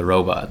abusive to the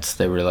robots.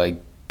 They were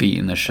like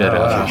beating the shit Oh, out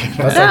wow. of them.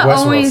 That's That like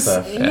Westworld always,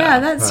 stuff. yeah,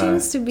 that Huh.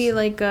 seems to be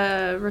like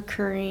a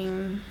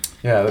recurring.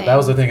 Yeah, that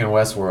was the thing in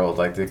Westworld.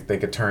 Like they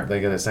could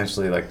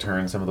essentially like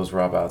turn some of those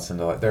robots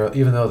into like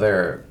even though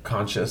they're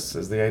conscious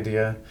is the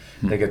idea,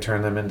 they could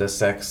turn them into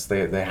sex.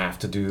 They have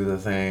to do the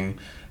thing,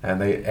 and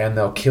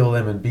they'll kill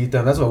them and beat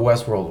them. That's what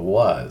Westworld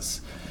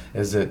was.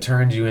 Is it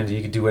turned you into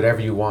you could do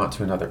whatever you want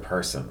to another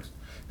person.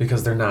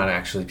 Because they're not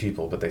actually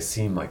people, but they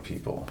seem like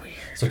people.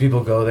 So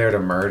people go there to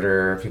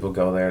murder, people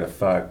go there to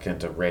fuck and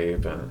to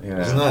rape, and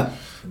Isn't that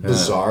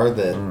bizarre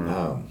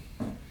that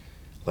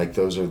like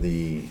those are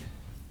the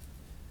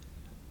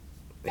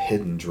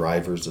hidden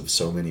drivers of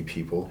so many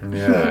people?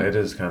 Yeah, it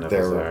is kind of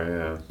They're,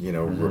 bizarre.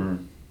 Yeah.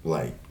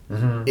 Like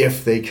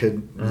if they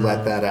could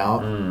let that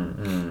out.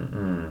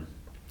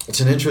 It's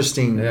an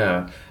interesting.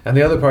 Yeah, and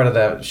the other part of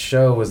that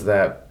show was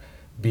that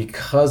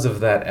because of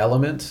that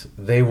element,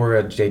 they were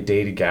a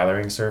data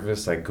gathering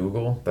service like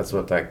Google. That's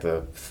what like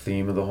the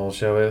theme of the whole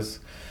show is.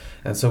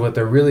 And so what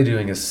they're really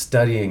doing is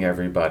studying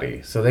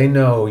everybody. So they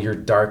know your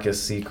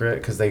darkest secret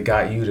because they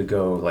got you to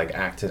go like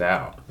act it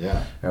out.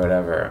 Yeah. Or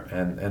whatever.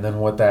 And then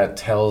what that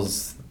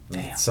tells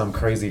some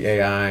crazy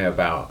AI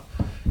about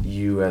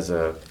you as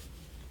a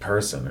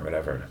person or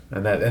whatever.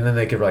 And then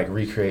they could like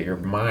recreate your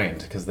mind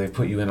because they've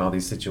put you in all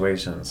these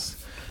situations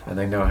and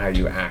they know how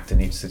you act in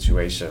each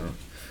situation.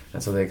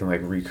 And so they can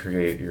like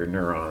recreate your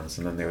neurons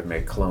and then they would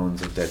make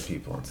clones of dead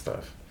people and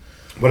stuff.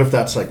 What if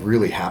that's like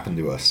really happened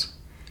to us?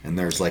 And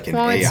there's like an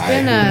Well, it's AI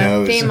been who a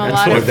knows theme a or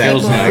lot of that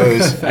people-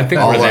 knows I think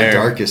all we're our there.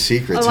 darkest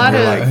secrets. A lot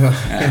and we're of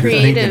like, you're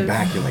thinking creative-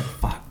 back, you're like,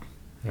 fuck.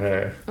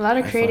 Yeah. A lot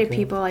of I creative fucking-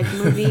 people, like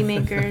movie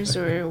makers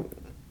or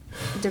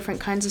different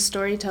kinds of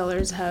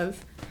storytellers,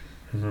 have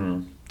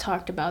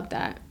talked about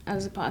that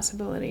as a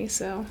possibility.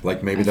 So,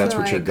 Like maybe I that's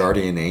feel what your like-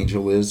 guardian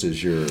angel is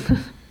your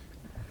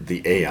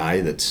the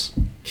AI that's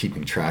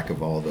keeping track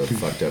of all the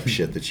fucked up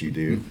shit that you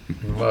do.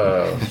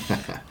 Whoa.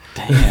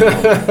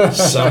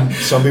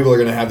 Some people are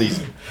gonna have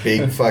these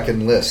big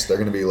fucking lists. They're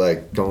gonna be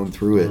like going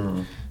through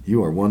it.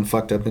 You are one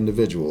fucked up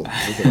individual. Look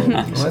at all these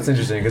Well, that's things.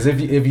 interesting because if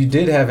you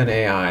did have an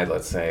AI,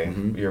 let's say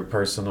Mm-hmm. your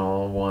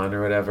personal one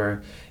or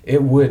whatever,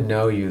 it would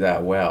know you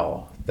that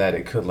well that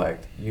it could like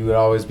you would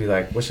always be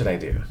like, what should I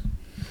do?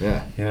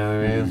 Yeah. You know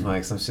what I mean?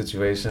 Like some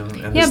situation.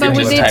 And yeah, this but thing would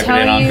was they type it in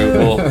tell on you?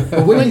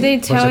 Google. Would they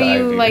tell should I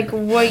you do? like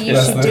what you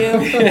should do?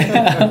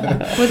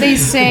 Would they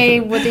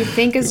say what they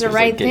think is the People's, like,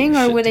 right getting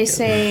thing, or shit would they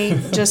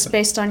together. say just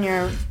based on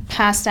your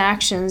past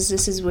actions,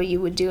 this is what you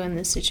would do in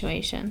this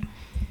situation?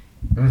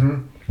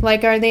 Mhm.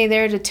 Like, are they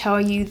there to tell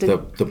you The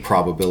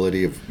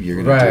probability of you're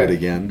gonna Right. do it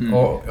again.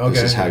 Oh, okay.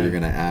 This is how you're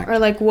gonna act. or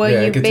like what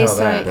Yeah, I you could tell based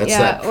that. on? That's yeah,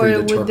 that or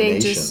would they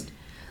predetermination. just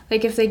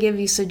like if they give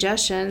you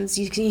suggestions?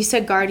 You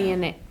said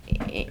guardian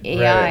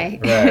AI.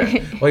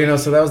 Right, right. Well,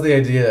 so that was the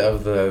idea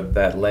of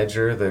that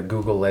ledger, the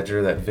Google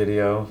Ledger, that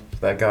video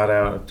that got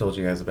out. I've told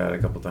you guys about it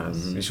a couple times.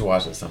 Mm-hmm. You should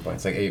watch it at some point.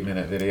 It's like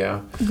 8-minute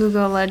video.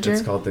 Google Ledger.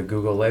 It's called the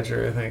Google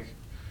Ledger, I think,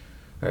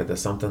 or the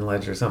something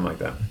Ledger, something like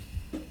that.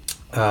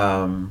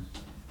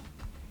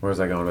 Where was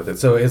I going with it?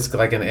 So it's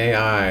like an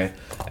AI,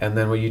 and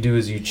then what you do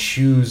is you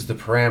choose the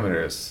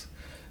parameters.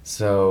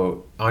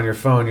 So on your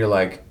phone, you're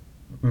like,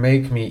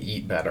 make me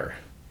eat better,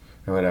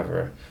 or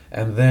whatever,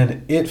 and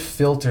then it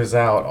filters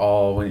out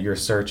all your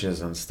searches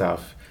and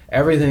stuff.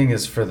 Everything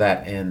is for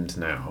that end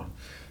now.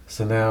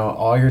 So now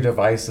all your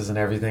devices and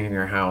everything in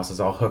your house is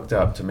all hooked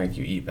up to make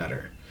you eat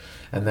better.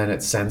 And then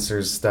it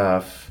censors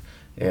stuff.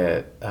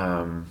 It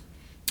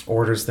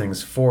orders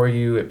things for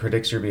you. It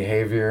predicts your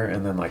behavior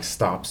and then like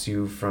stops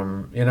you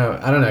from, I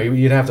don't know.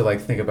 You'd have to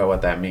like think about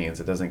what that means.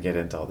 It doesn't get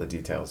into all the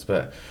details,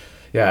 but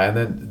yeah. And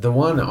then the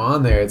one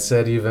on there, it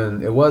said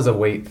even it was a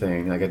weight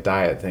thing, like a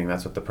diet thing.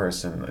 That's what the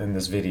person in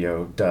this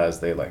video does.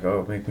 They like,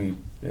 oh, make me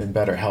in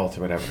better health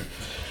or whatever.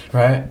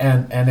 Right.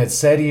 And it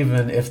said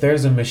even if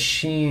there's a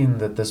machine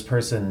that this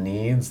person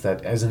needs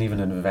that isn't even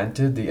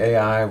invented, the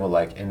AI will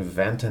like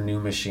invent a new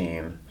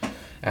machine.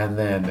 And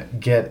then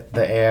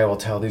the AI will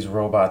tell these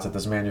robots at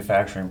this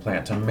manufacturing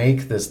plant to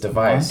make this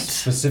device What?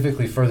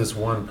 specifically for this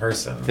one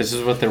person. This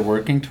is what they're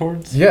working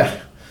towards? Yeah.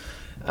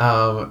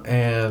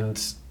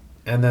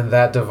 And then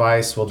that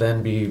device will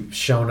then be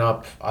shown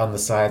up on the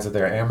sides of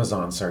their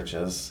Amazon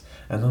searches.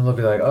 And then they'll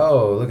be like,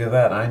 oh, look at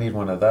that. I need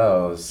one of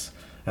those.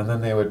 And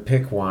then they would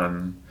pick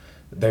one.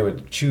 They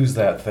would choose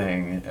that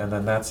thing. And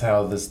then that's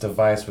how this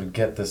device would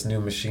get this new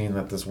machine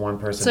that this one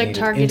person It's like needed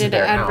into targeted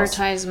their house.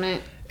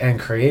 advertisement. And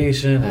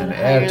creation and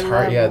At a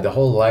higher level. the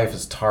whole life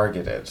is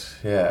targeted.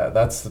 Yeah,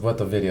 that's what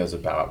the video's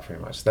about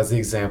pretty much. That's the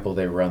example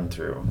they run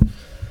through.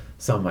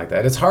 Something like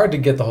that. It's hard to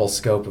get the whole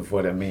scope of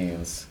what it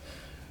means,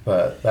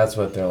 but that's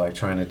what they're like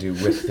trying to do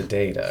with the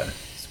data,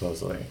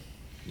 supposedly.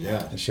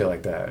 Yeah. And shit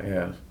like that,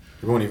 yeah.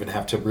 You won't even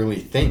have to really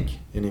think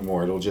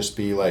anymore. It'll just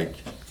be like,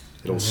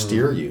 it'll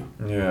steer you,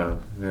 Yeah,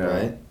 yeah.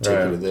 right? Take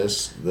you to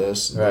this, Right.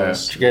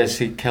 this. Did you guys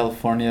see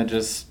California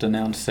just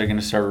announced they're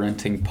gonna start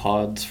renting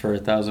pods for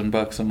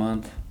 $1,000 a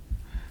month?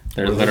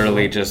 They're Really?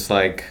 literally just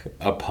like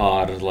a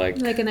pod, like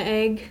Like an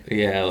egg.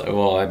 yeah.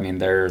 Well, I mean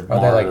they're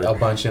Are they like a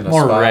bunch in a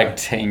more spot?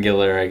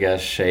 rectangular, I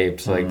guess,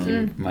 shapes. Like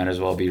you might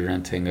as well be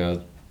renting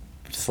a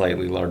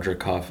slightly larger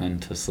coffin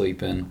to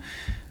sleep in,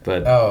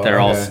 but Oh, they're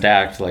all okay.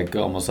 stacked like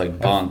almost like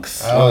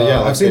bunks. Oh,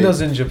 yeah, I've like seen they-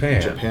 those in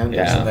Japan. Japan,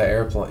 Yeah. In the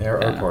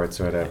airports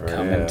or whatever.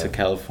 Come yeah. into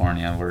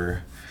California, we're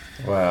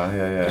Wow,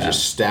 yeah. They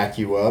just stack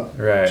you up.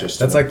 Right. Just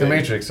That's in a like the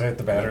big- Matrix, right?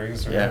 The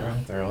batteries or Yeah. whatever.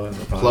 They're all in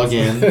the pods. Plug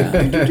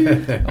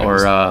in.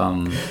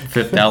 or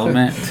Fifth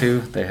Element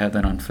too. They had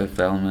that on Fifth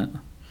Element.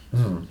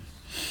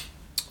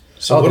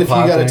 So Oh, what the if you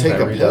pod got to thing take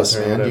that a redoes piss, or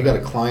man? You whatever. got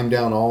to climb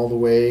down all the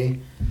way,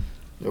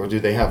 or do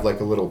they have like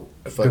a little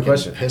fucking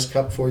question. piss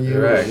cup for you?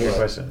 You're right. or Good what?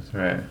 question.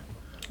 Right.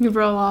 You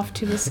roll off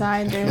to the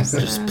side. There's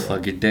Just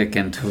plug your dick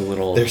into a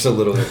little. There's a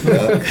little.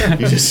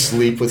 You just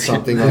sleep with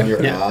something on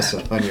your Yeah. ass,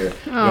 on your. You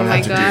Oh don't my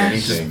have to do gosh.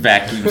 just anything.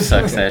 vacuum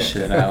sucks that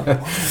shit out.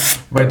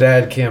 My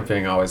dad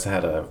camping always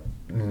had a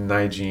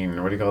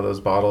Nigene. What do you call those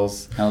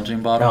bottles?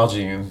 Algene bottle.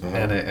 Algene,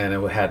 and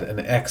it had an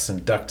X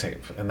and duct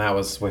tape, and that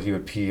was what he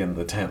would pee in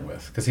the tent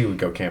with, because he would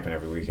go camping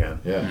every weekend.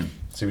 Yeah.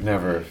 So you'd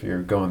never, if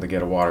you're going to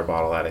get a water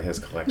bottle out of his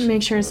collection.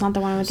 Make sure it's not the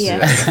one with the Yeah.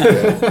 X.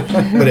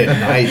 Yeah. But at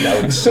night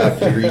that would suck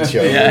to reach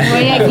over. Yeah.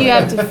 Well, yeah, you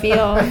have to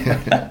feel.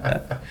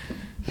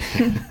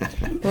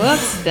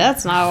 Whoops,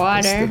 that's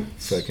not That's water. the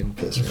fucking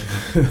piss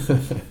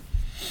one.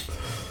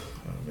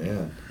 Oh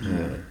man.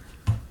 Yeah.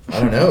 I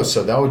don't know.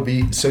 So that would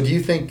be. So do you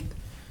think?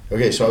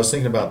 Okay. So I was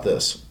thinking about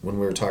this when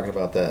we were talking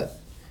about that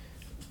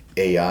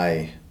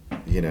AI,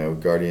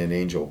 guardian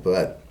angel.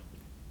 But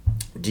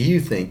do you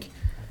think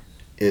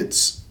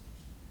it's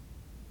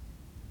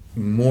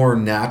more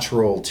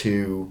natural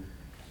to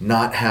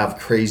not have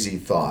crazy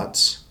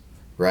thoughts,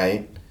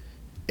 right?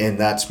 And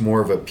that's more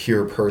of a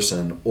pure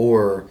person,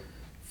 or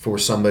for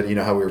somebody,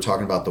 how we were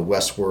talking about the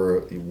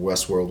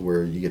Westworld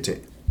where you get to,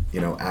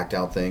 act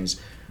out things,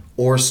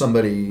 or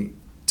somebody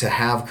to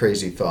have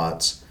crazy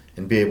thoughts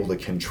and be able to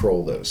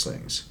control those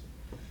things.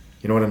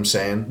 You know what I'm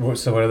saying?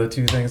 So what are the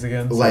two things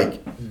again? So Like,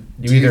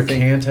 you do you either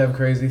think- can't have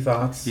crazy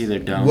thoughts. Either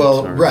don't.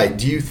 Well, or- right.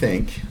 Do you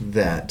think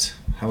that,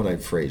 how would I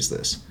phrase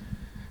this?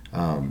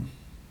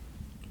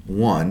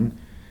 One,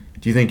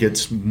 do you think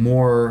it's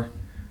more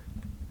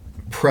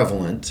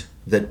prevalent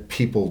that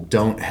people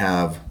don't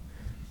have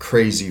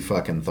crazy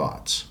fucking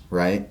thoughts,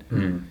 right?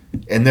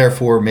 And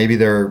therefore, maybe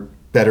they're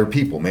better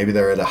people. Maybe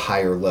they're at a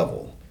higher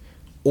level.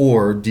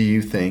 Or do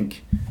you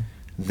think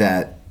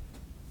that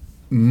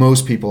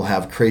most people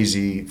have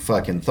crazy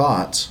fucking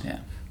thoughts, Yeah.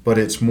 but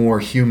it's more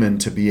human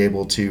to be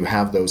able to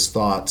have those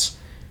thoughts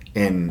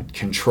and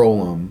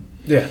control them?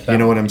 Yeah. You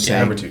know what I'm saying?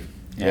 Number two.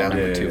 Yeah,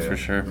 number Yeah, two yeah, for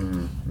sure.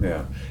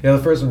 Yeah. Yeah. The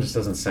first one just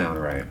doesn't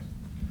sound right.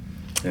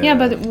 Yeah,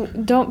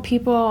 but don't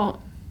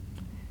people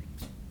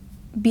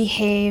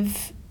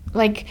behave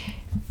like?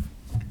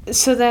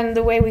 So then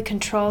the way we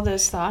control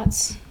those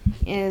thoughts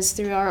is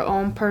through our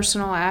own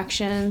personal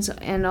actions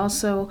and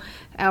also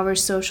our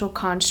social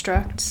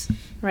constructs,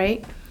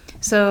 right?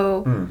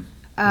 So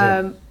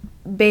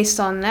based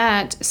on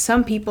that,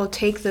 some people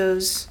take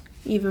those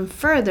even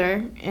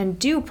further and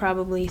do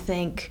probably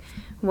think,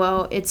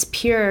 well, it's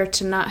pure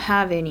to not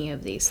have any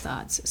of these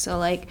thoughts. So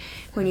like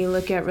when you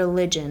look at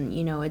religion,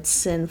 it's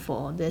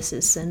sinful, this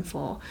is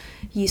sinful.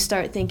 You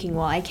start thinking,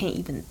 well, I can't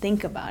even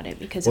think about it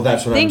because Well, if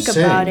that's I what I'm think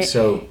about saying. it,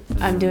 So,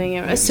 I'm doing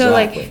it. So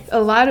like Exactly.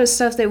 a lot of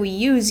stuff that we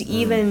use,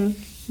 even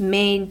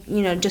made,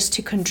 just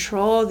to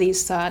control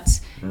these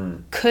thoughts,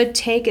 could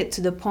take it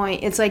to the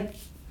point. It's like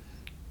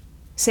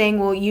saying,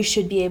 well, you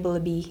should be able to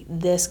be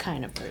this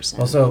kind of person.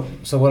 Well,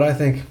 so what I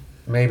think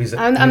maybe.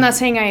 I'm not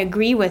saying I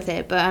agree with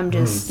it, but I'm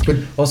just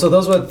Well, so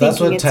that's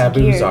thinking what it's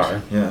taboos weird.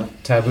 are. Yeah.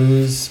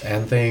 Taboos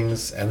and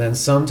things, and then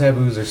some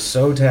taboos are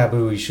so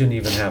taboo you shouldn't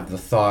even have the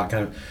thought.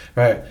 Kind of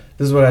right.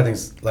 This is what I think.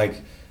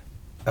 Like,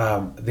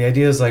 the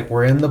idea is like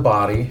we're in the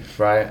body,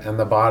 right, and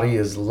the body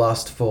is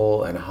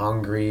lustful and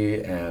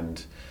hungry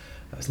and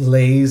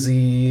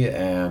lazy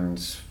and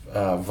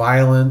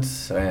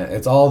violent. And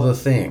it's all the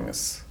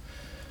things,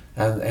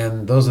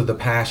 and those are the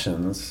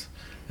passions.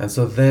 And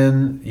so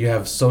then you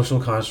have social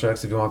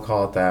constructs, if you want to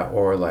call it that,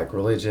 or like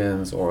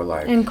religions, or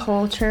like in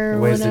culture or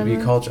ways whatever. to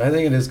be culture. I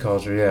think it is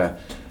culture. Yeah,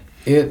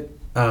 it.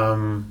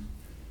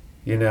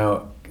 You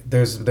know,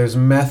 there's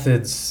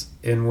methods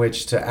in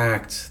which to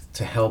act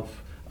to help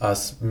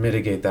us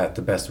mitigate that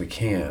the best we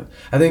can.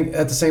 I think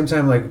at the same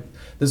time, like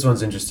this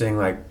one's interesting.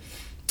 Like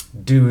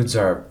dudes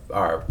are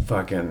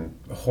fucking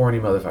horny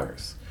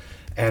motherfuckers,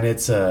 and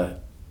it's an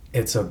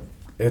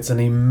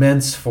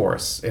immense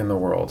force in the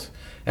world.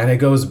 And it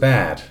goes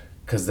bad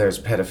because there's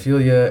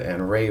pedophilia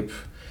and rape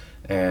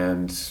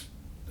and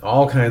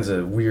all kinds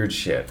of weird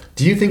shit.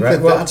 Do you think Right,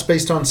 that well- that's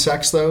based on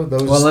sex though?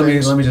 Those Well, let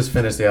things? me just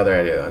finish the other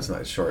idea. That's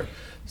not short.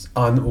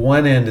 On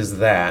one end is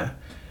that,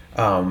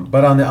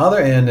 but on the other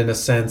end, in a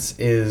sense,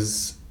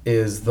 is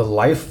the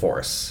life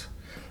force,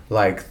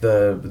 like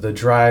the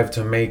drive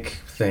to make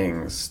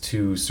things,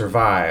 to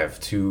survive,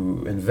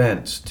 to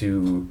invent,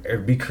 to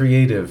be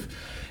creative.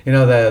 You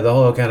know, the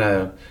whole kind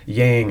of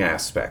yang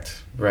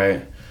aspect,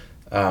 right?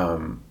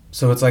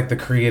 So it's like the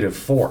creative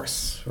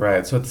force,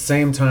 right? So at the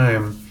same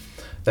time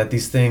that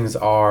these things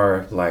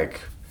are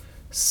like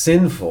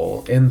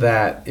sinful, in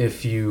that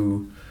if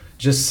you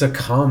just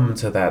succumb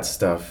to that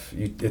stuff,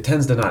 it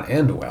tends to not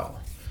end well,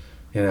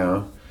 you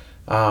know?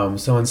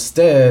 So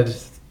instead,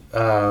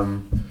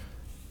 so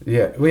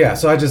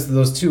I just,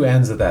 those two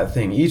ends of that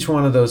thing, each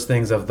one of those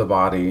things of the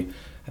body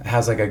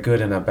has like a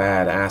good and a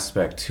bad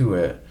aspect to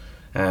it.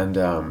 And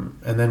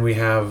then we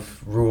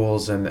have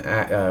rules and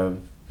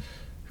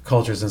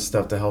cultures and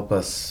stuff to help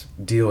us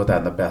deal with that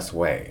in the best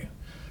way,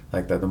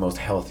 like the most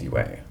healthy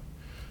way.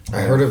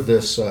 I heard of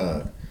this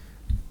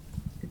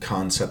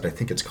concept. I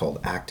think it's called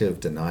active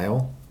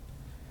denial,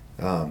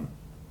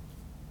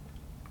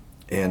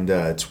 and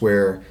it's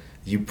where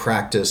you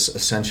practice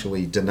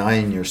essentially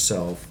denying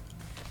yourself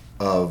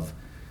of,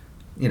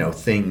 you know,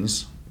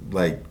 things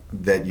like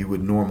that you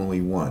would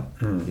normally want.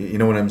 You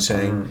know what I'm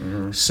saying?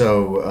 Mm-hmm.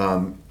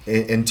 So,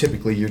 and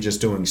typically you're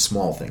just doing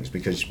small things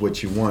because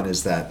what you want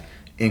is that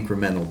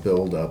incremental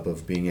buildup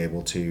of being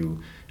able to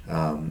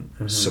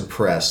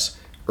suppress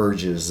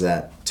urges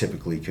that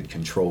typically could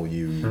control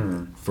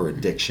you for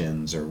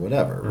addictions or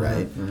whatever,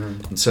 right?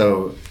 And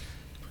so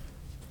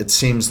it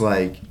seems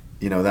like,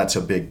 you know, that's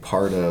a big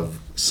part of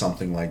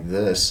something like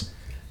this,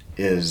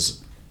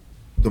 is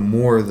the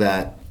more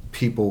that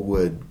people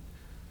would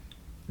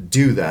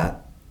do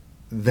that,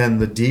 then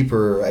the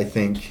deeper I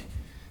think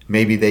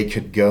maybe they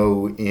could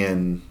go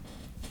in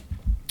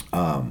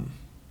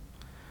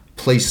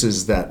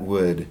places that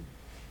would,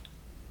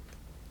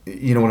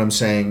 you know what I'm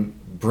saying,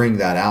 bring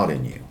that out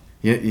in you.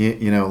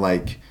 You know,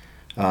 like,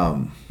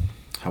 how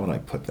would I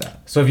put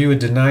that? So if you would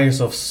deny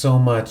yourself so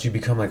much, you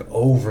become like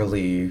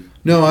overly.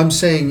 No, I'm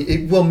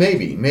saying, well,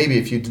 maybe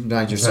if you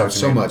denied yourself what you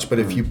so mean. much, but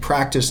if you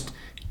practiced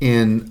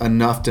in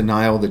enough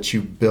denial that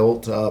you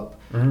built up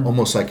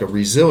almost like a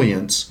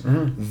resilience,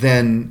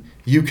 then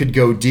you could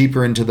go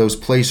deeper into those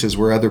places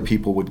where other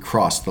people would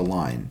cross the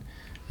line.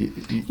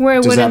 Where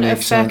it Does that wouldn't make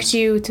affect sense?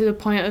 you to the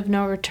point of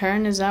no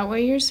return. Is that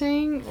what you're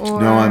saying?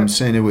 Or No, I'm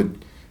saying it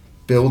would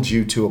build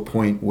you to a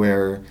point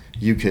where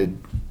you could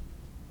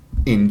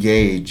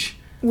engage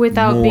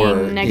without more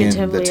being in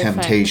negatively the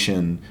affected.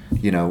 temptation,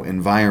 you know,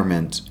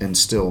 environment, and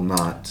still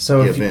not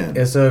So give in.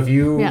 if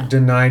you Yeah.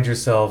 denied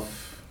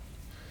yourself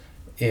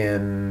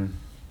in,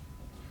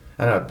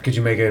 I don't know, could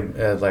you make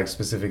a like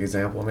specific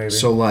example maybe?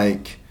 So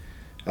like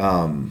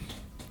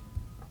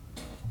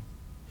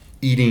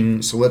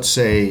eating, so let's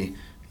say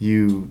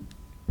you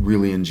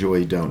really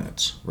enjoy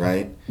donuts,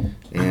 right?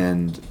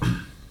 And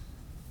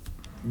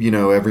you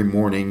know, every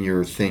morning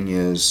your thing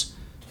is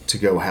to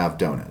go have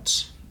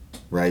donuts,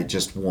 right?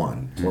 Just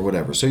one or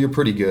whatever. So you're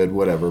pretty good,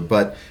 whatever.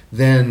 But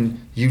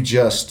then you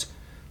just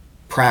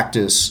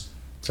practice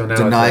So now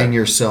denying it's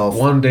yourself.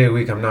 one day a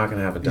week I'm not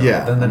gonna have a donut.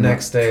 Yeah, Then the I'm not-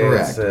 next day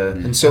correct. it's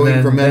And so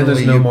then incrementally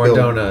there's no you more build-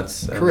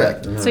 donuts. And-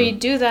 Correct. So you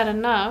do that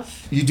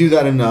enough. You do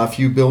that enough,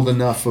 you build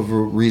enough of a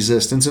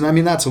resistance, and I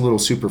mean that's a little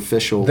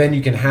superficial. Then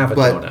you can have a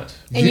but donut.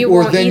 And you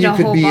or won't then eat you a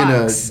could whole be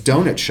box. in a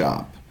donut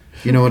shop.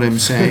 You know what I'm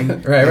saying?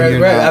 Right.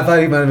 I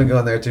thought you might have been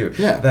going there too.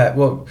 Yeah. That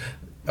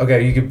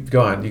okay, you could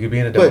go on. You could be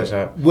in a donut But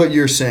shop. what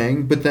you're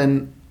saying, but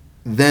then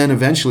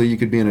eventually you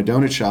could be in a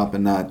donut shop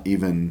and not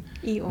even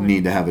Eat one.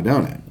 need to have a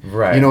donut.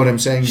 Right. You know what I'm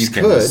saying? Just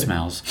You get the could,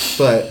 smells.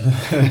 but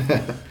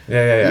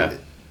Yeah.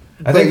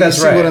 I but think that's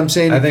you see right. what I'm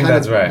saying? I You think kind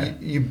that's of- right.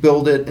 You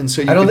build it, and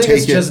so you I don't can think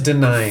it's take it just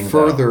denying,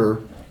 though. further.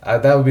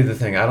 That would be the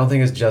thing. I don't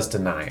think it's just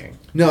denying.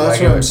 No, that's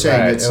Like, what I'm it-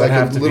 saying. right, It's it would like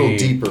have a to little be-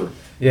 deeper.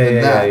 Yeah, than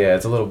yeah, that. yeah.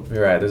 It's a little.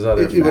 You're right. There's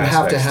other. It would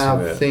have to aspects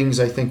have it. things,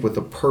 I think, with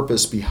a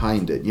purpose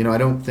behind it. You know, I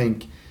don't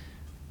think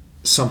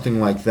something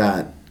like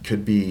that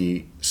could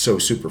be so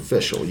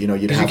superficial. You know,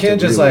 you'd Because have you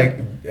can't to just really,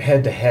 like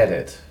head to head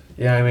it.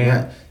 You know what I mean?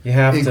 Right. You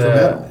have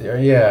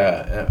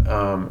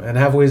Incremental. and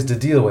have ways to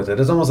deal with it.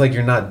 It's almost like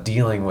you're not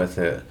dealing with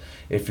it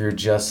if you're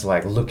just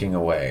like looking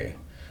away.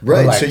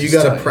 right. Or, like, So you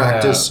just got to yeah,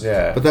 practice.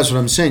 Yeah. But that's what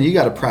I'm saying. You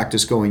got to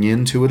practice going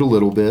into it a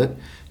little bit,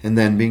 and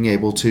then being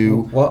able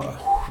to. Well,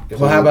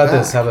 pull how it about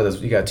this? back. How about this?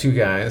 You got two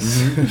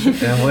guys,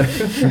 and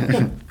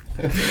one,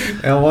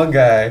 and one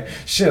guy.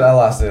 Shit, I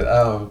lost it.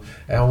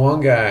 And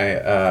one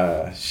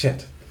guy.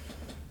 Shit.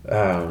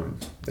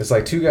 It's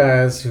like two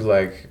guys who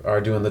like are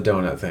doing the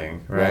donut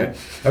thing, right? Right.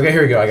 Okay,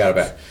 here we go. I got it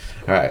back.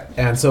 All right.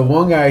 And so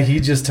one guy, he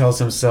just tells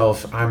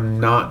himself, "I'm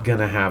not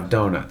gonna have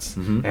donuts,"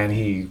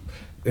 and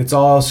it's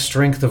all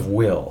strength of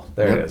will.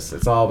 There Yep. it is.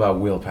 It's all about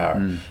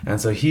willpower.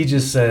 And so he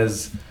just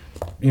says,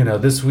 you know,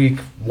 this week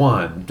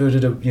one,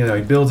 you know,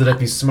 he builds it up.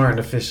 He's smart and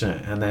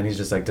efficient, and then he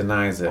just like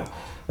denies it.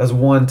 That's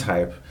one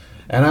type.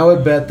 And I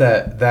would bet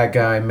that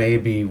guy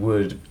maybe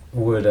would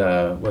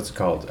what's it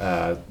called?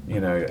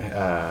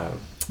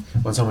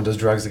 When someone does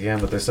drugs again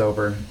but they're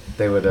sober,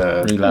 they would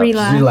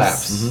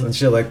relapse and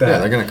shit like that. Yeah,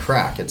 they're gonna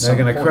crack. They're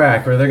gonna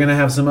crack, or they're gonna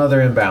have some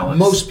other imbalance.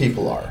 Most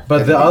people are.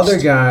 But at the other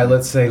least. guy,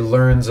 let's say,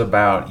 learns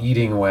about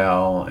eating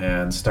well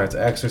and starts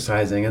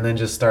exercising, and then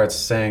just starts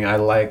saying, "I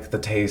like the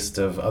taste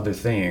of other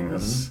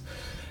things,"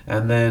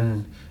 and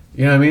then,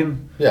 you know what I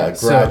mean? Yeah,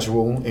 So-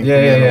 gradual.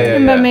 Yeah.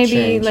 But maybe,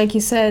 change. like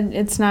you said,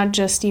 it's not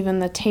just even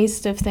the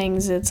taste of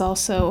things. It's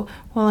also,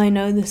 well, I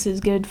know this is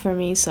good for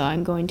me, so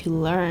I'm going to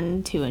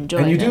learn to enjoy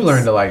it. And you do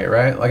learn to like it,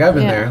 right? Like I've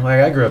been Yeah. there.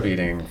 Like I grew up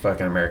eating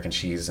fucking American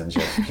cheese and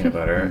just peanut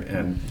butter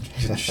and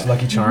just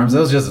Lucky Charms.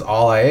 That was just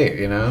all I ate,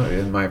 you know,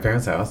 in my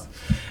parents' house.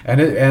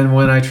 And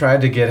when I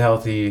tried to get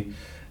healthy,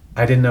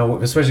 I didn't know,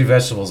 especially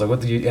vegetables.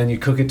 Like and you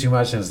cook it too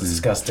much and it's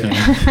disgusting. You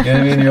know what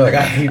I mean? You're like,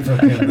 I hate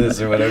fucking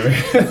this or whatever.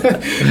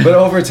 But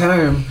over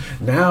time,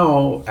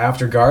 now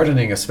after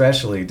gardening,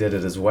 especially, did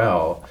it as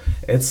well.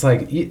 It's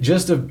like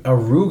just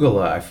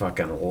arugula. I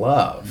fucking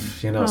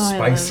love. You know, Oh, I love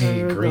spicy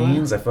arugula.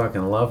 greens. I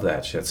fucking love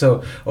that shit.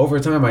 So over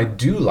time, I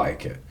do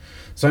like it.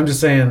 So I'm just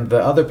saying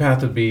the other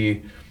path would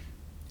be.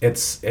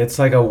 It's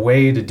like a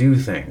way to do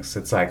things.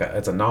 It's like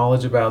it's a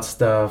knowledge about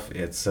stuff.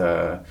 It's you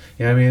know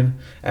what I mean.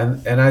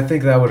 And I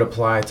think that would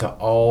apply to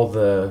all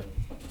the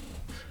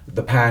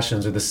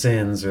passions or the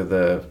sins or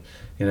the,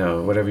 you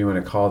know, whatever you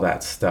want to call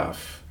that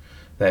stuff.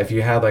 That if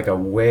you had like a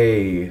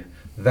way,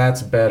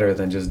 that's better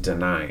than just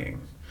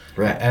denying.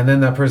 Right. And then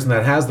that person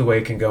that has the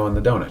way can go in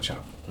the donut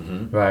shop,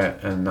 right,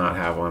 and not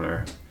have one,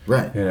 or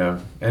Right. you know.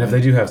 And if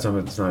they do have some,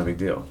 it's not a big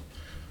deal,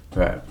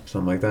 right?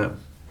 Something like that.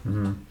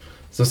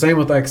 So same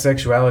with like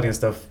sexuality and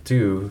stuff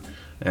too,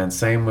 and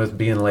same with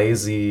being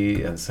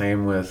lazy, and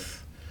same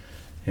with,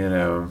 you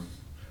know,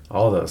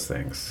 all those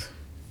things.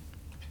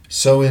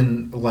 So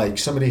in like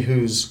somebody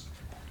who's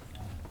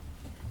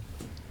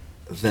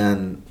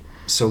then,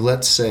 so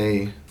let's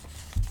say,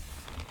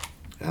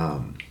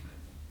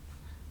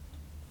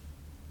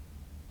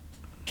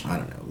 I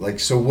don't know, like,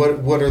 so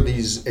what are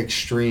these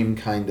extreme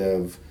kind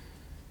of,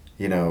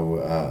 you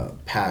know,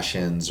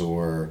 passions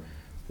or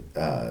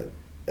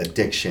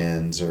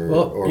addictions or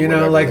Well, you know,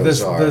 whatever like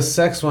those are? the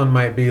sex one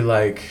might be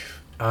like,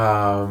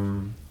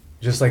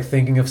 just like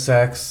thinking of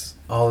sex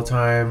all the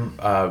time.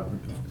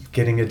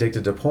 Getting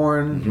addicted to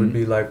porn would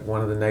be like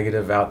one of the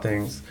negative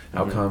outcomes.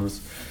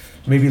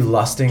 Maybe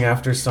lusting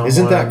after someone.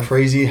 Isn't that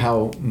crazy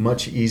how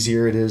much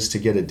easier it is to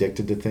get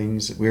addicted to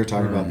things? We were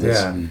talking about this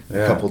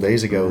Yeah. a couple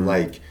days ago.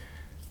 Like,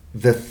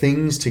 the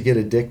things to get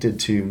addicted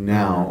to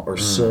now are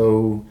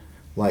so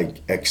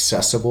like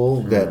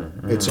accessible that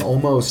it's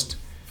almost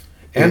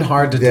and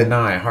hard to that-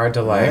 deny, hard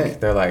to like.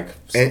 Right. They're like.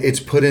 It's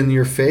put in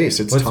your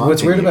face. It's What's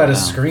taunting weird you. about a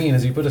screen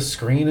is you put a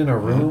screen in a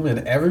room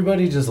and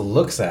everybody just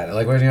looks at it.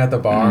 Like when you're at the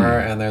bar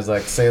and there's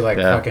like, say like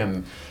Yeah.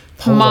 fucking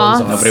polos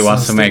Moths. on Nobody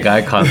wants to some make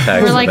eye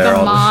contact. Or so like they're a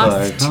all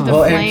moth just to like, the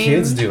Well, and flame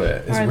kids do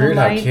it. It's or the weird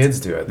how light. kids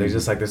do it. They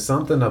just like, there's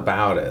something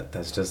about it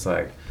that's just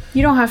like,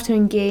 You don't have to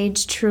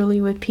engage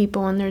truly with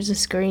people when there's a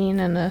screen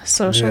and a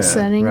social yeah,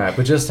 setting. right?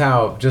 But just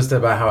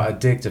about how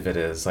addictive it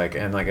is, like,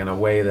 and like in a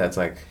way that's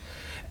like,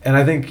 and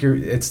I think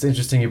it's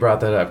interesting you brought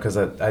that up because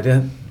I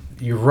didn't.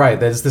 You're right.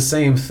 That it's the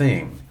same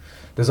thing.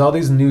 There's all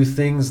these new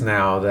things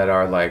now that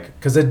are like,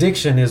 because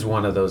addiction is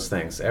one of those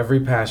things. Every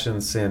passion,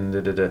 sin,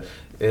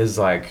 is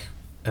like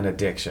an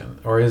addiction,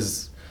 or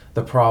is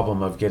the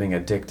problem of getting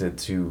addicted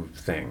to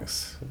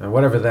things, and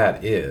whatever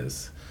that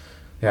is.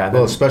 Yeah.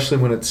 Well, especially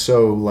when it's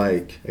so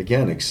like,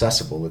 again,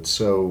 accessible. It's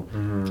so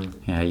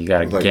yeah, you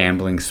got Like-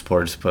 gambling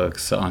sports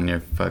books on your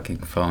fucking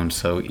phone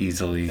so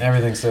easily.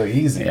 everything's so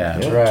easy. Yeah.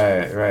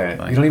 Right.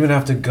 Like- You don't even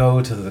have to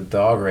go to the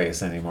dog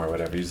race anymore,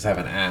 whatever. You just have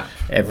an app.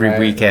 Every right?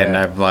 weekend,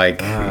 Yeah. I'm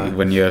like,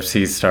 when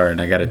UFC started,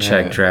 I gotta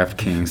check Yeah.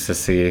 DraftKings to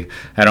see.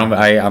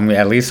 I'm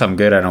at least I'm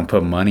good. I don't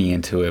put money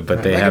into it,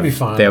 but That can be they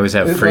fun. always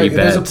have It's free like,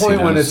 bets. There's a point you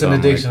know, when it's so an I'm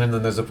like, addiction, and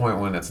then there's a point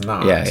when it's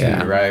not. yeah, too,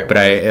 yeah, right? But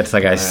it's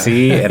like I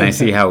see and I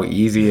see how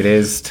easy it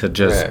is is to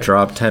just Right.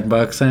 drop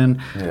 $10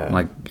 in. Yeah.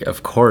 Like,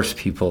 of course,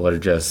 people are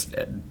just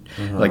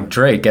like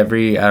Drake. I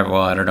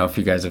don't know if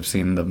you guys have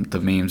seen the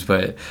memes,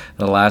 but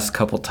the last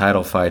couple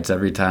title fights,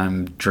 every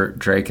time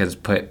Drake has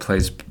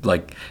plays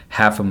like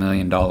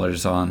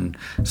 $500,000 on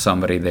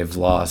somebody, they've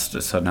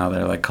lost. So now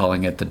they're like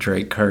calling it the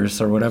Drake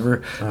curse or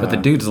whatever. But the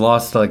dude's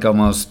lost like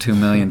almost $2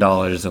 million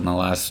in the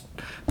last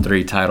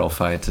 3 title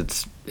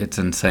fights. It's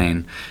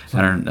insane.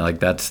 I don't like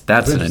that's an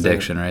Interesting.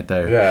 addiction right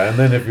there. Yeah, and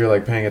then if you're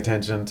like paying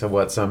attention to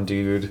what some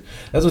dude,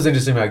 that's what's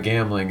interesting about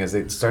gambling is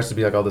it starts to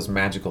be like all this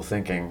magical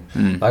thinking.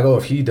 Like, oh,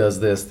 if he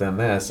does this, then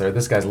this, or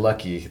this guy's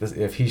lucky.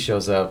 If he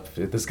shows up,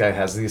 if this guy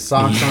has these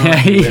socks on,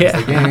 he wins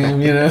the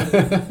game. You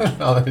know,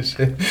 all that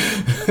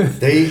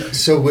shit.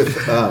 So with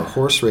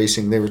horse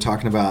racing, they were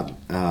talking about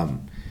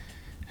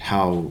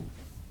how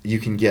you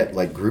can get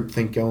like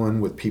groupthink going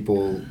with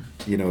people.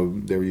 You know,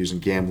 they were using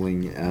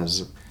gambling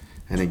as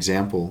an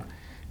example,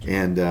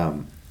 and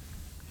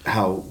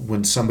how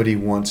when somebody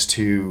wants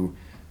to,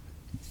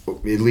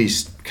 at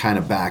least kind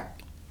of back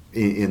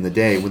in the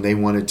day, when they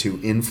wanted to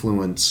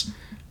influence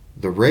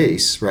the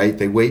race, right?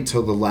 They wait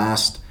till the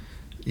last,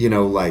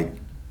 like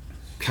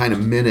kind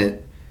of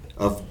minute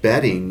of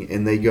betting,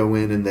 and they go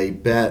in and they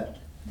bet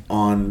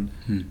on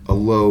a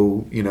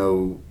low,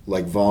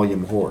 like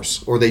volume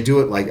horse, or they do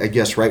it like, I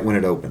guess, right when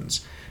it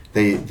opens.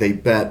 They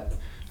bet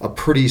a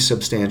pretty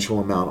substantial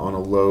amount on a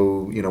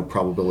low,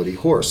 probability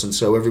horse. And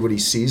so everybody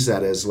sees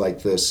that as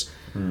like this,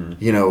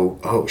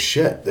 oh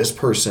shit, this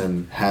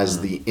person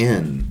has the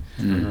in,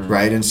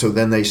 right? And so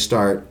then they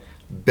start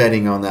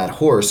betting on that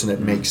horse, and it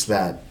makes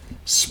that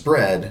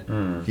spread,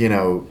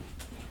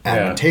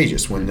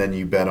 advantageous when then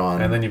you bet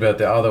on... And then you bet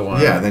the other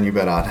one. Yeah, then you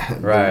bet on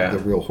Right. the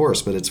real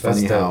horse. But it's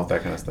funny how,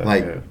 that kind of stuff,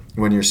 like, yeah.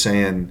 when you're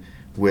saying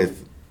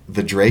with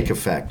the Drake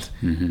effect,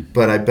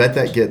 but I bet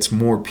that gets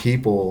more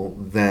people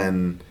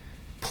than...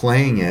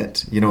 playing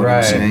it, you know what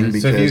I'm saying?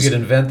 Because So if you could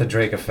invent the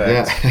Drake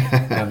effect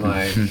Yeah. and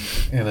like,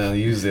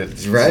 use it.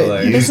 right, So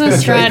like, Use the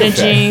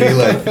strategy. Be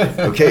like,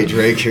 okay,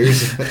 Drake,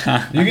 here's.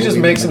 you could just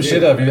make some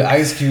shit up.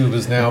 Ice Cube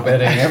is now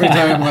betting every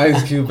time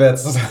Ice Cube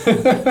bets.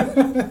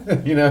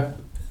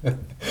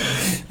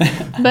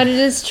 But it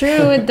is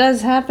true. It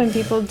does happen.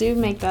 People do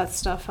make that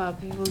stuff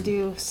up. People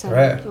do send,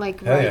 Right. Hell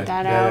write yeah.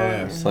 that Yeah, out. yeah,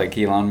 yeah. It's like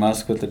Elon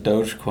Musk with the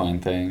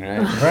Dogecoin thing, right?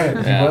 Right,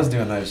 Yeah. he was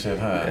doing that shit,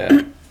 huh?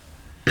 Yeah.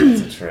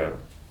 That's a trip.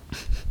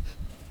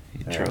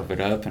 He drove it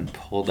up and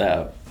pulled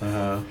out.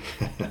 Uh-huh.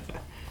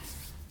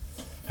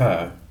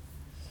 Huh.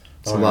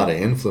 It's a lot of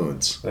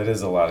influence. That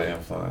is a lot of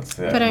influence.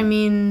 Yeah. But I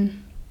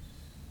mean,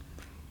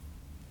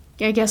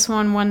 I guess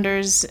one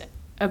wonders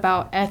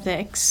about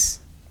ethics.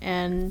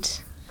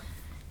 And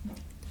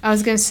I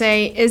was going to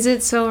say, is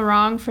it so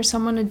wrong for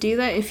someone to do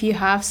that if you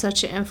have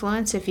such an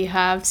influence, if you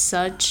have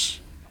such...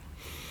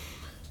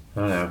 I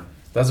don't know.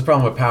 That's the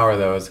problem with power,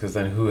 though, is because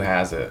then who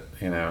has it,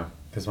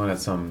 Because when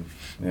it's somebody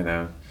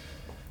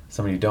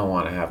you don't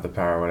want to have the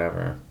power or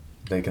whatever,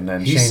 they can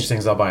then change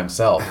things all by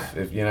himself.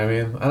 If you know what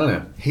I mean? I don't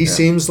know. He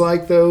seems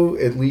like, though,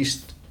 at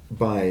least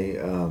by,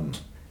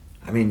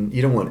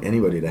 you don't want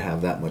anybody to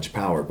have that much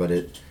power, but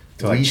at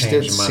least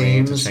change it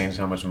money, to seems change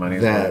how much money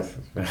is that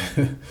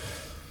worth.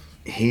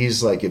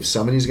 he's like, if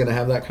somebody's going to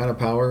have that kind of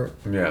power,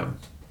 Yeah.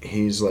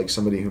 he's like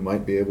somebody who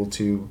might be able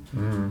to,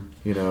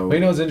 Well,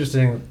 what's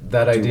interesting?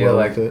 That do idea, well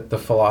like with it. the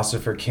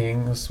philosopher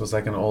kings, was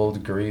like an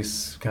old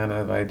Greece kind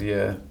of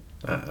idea.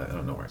 I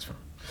don't know where it's from,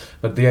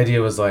 but the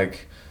idea was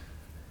like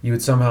you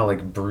would somehow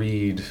like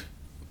breed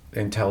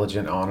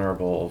intelligent,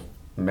 honorable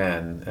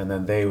men, and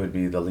then they would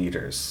be the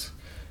leaders.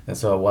 And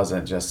so it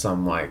wasn't just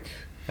some like.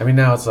 I mean,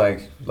 now it's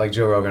like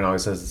Joe Rogan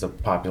always says it's a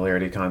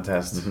popularity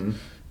contest,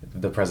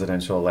 the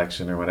presidential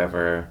election or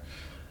whatever.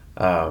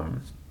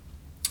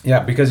 Yeah,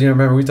 because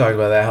remember we talked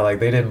about that, how like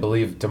they didn't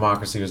believe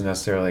democracy was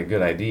necessarily a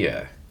good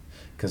idea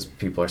because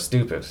people are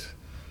stupid,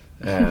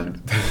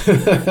 and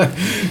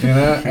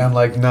and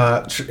like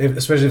not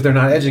especially if they're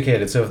not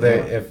educated. So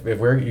if we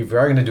are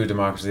going to do a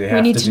democracy, they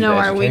have need to to do know the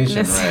our education,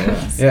 weaknesses.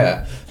 right?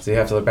 Yeah, so you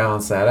have to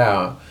balance that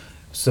out.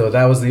 So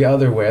that was the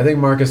other way. I think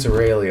Marcus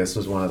Aurelius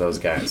was one of those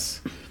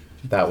guys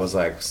that was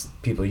like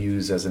people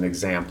use as an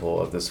example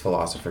of this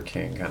philosopher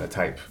king kind of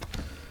type.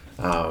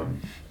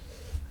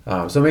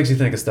 So it makes you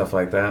think of stuff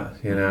like that,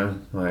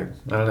 Like,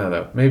 I don't know,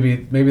 though. Maybe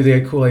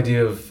the cool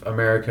idea of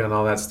America and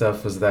all that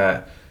stuff was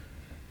that,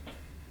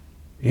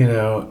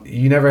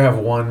 you never have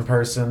one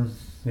person,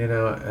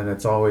 and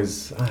it's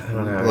always, I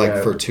don't know.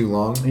 like for too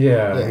long.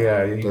 Yeah.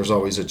 There's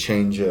always a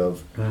change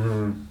of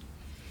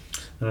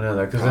I don't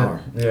know, though.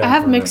 Power. I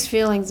have mixed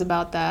feelings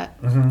about that.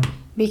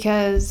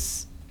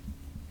 Because,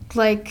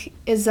 like,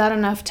 is that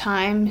enough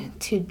time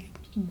to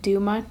do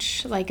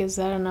much? Like, is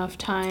that enough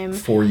time?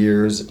 4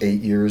 years,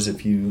 8 years,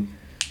 if you.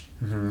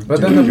 But do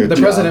then a good the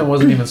job. president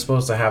wasn't even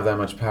supposed to have that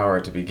much power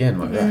to begin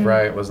with,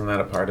 right? Wasn't that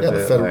a part of Yeah,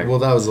 it?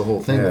 that was the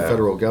whole thing. The Yeah.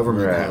 federal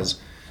government Right. has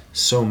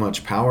so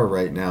much power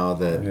right now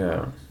that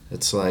Yeah.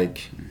 it's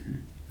like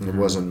it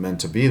wasn't meant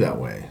to be that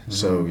way.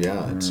 So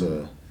yeah, it's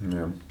a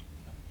Yeah.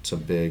 it's a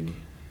big.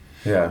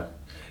 Yeah.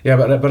 Yeah,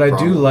 but I do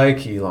Problem.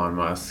 like Elon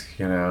Musk.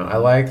 You know, I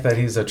like that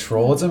he's a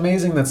troll. It's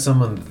amazing that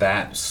someone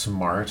that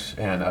smart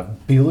and a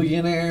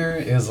billionaire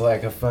is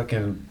like a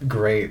fucking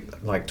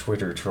great like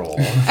Twitter troll.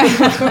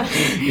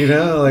 You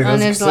know, like On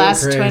that's his so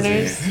last crazy.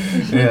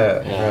 Twitters.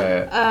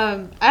 Yeah,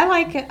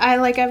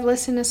 right. I've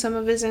listened to some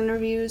of his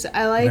interviews.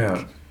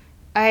 Yeah.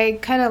 I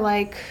kind of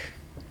like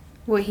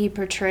what he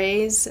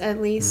portrays,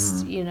 at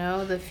least, you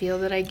know, the feel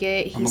that I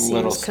get. He I'm a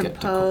little seems skeptical.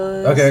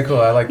 composed. Okay,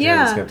 cool. I like the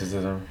Yeah.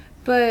 skepticism.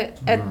 But,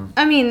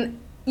 I mean,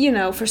 you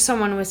know, for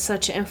someone with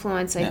such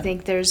influence, I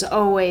think there's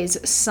always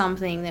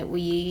something that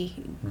we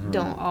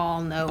don't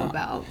all know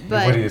about.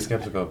 But What are you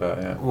skeptical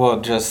about? Yeah. Well,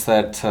 just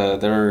that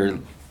there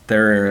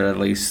are at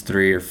least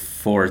 3 or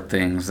 4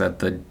 things that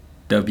the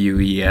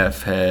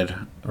WEF had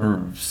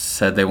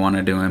said they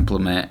wanted to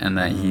implement, and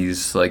that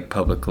he's like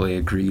publicly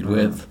agreed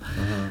with,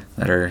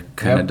 that are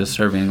kind of Yep.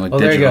 disturbing, like Well,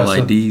 there you digital go.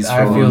 So IDs.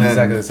 I for feel And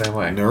exactly then the same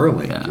way.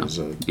 Neuralink Yeah. is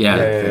a Yeah.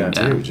 big thing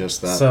Yeah. too.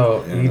 Just that.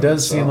 So in he and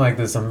does of seem itself. like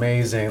this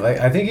amazing. Like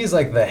I think he's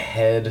like the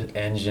head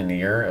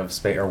engineer of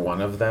space, or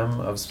one of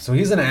them. So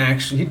he's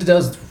he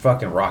does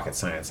fucking rocket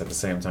science at the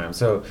same time.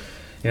 So,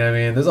 you know what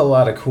I mean? There's a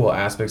lot of cool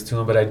aspects to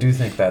him, but I do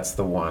think that's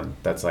the one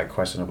that's like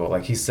questionable.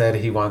 Like he said,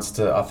 he wants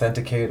to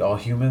authenticate all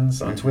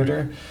humans on Twitter,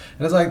 and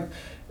it's like,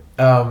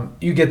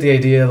 you get the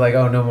idea. Like,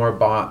 oh, no more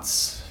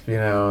bots. You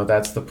know,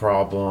 that's the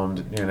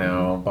problem. You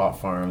know,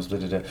 bot farms. Blah,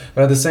 blah, blah.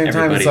 But at the same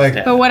time, it's Everybody's like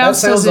dead. But what that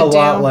else sounds does it a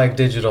lot do? like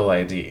digital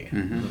ID.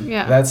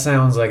 yeah. That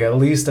sounds like at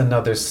least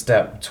another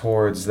step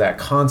towards that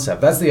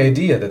concept. That's the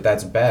idea that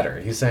that's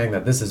better. He's saying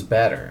that this is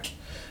better.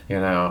 You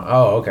know,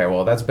 oh, okay,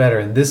 well, that's better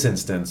in this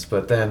instance,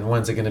 but then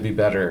when's it going to be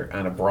better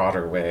in a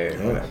broader way?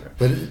 Or whatever.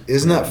 But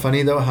isn't that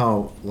funny though?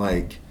 How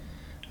like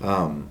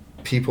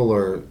people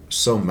are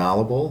so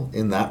malleable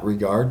in that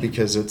regard,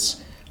 because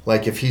it's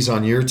like if he's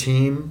on your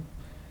team,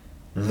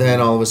 then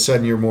all of a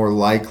sudden you're more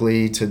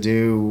likely to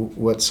do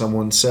what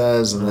someone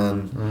says, and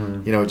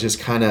then you know, just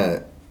kind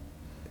of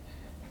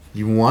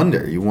you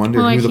wonder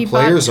Well, like who he the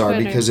bought players are,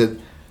 Twitter. because it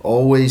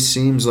always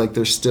seems like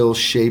they're still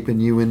shaping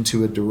you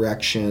into a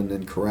direction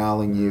and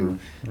corralling you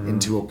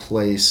into a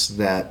place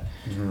that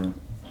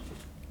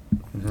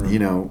you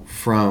know,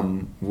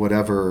 from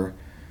whatever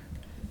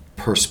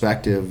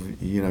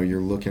perspective, you know,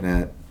 you're looking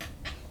at.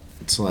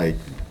 It's like,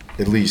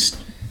 at least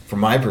from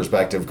my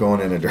perspective,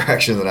 going in a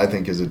direction that I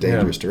think is a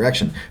dangerous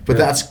direction. But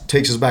that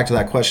takes us back to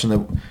that question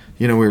that,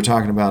 you know, we were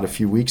talking about a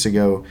few weeks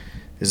ago.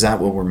 Is that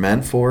what we're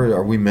meant for?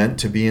 Are we meant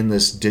to be in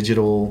this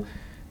digital,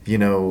 you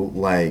know,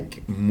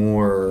 like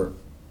more,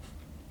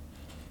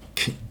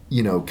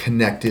 you know,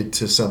 connected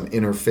to some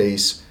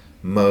interface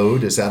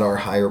mode? Is that our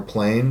higher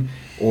plane?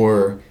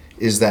 Or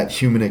is that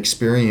human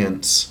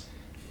experience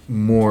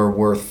more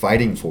worth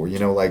fighting for? You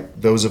know, like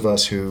those of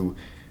us who,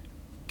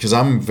 because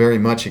I'm very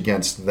much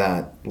against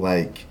that,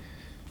 like,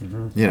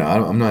 you know,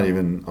 I'm not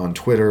even on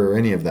Twitter or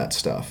any of that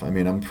stuff. I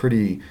mean, I'm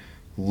pretty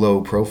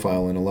low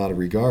profile in a lot of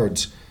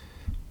regards.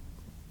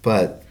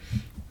 But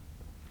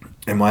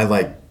am I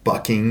like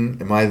bucking?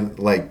 Am I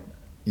like,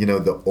 you know,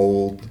 the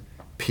old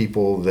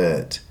people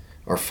that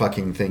are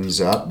fucking things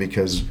up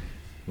because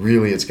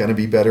really it's going to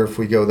be better if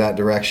we go that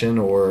direction?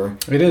 Or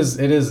It is.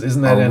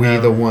 Isn't that are in, we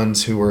the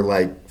ones who are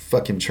like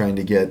fucking trying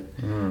to get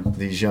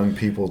these young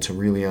people to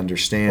really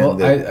understand Well,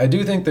 that? I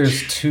do think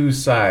there's two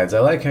sides. I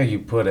like how you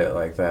put it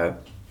like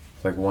that.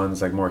 Like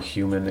one's like more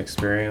human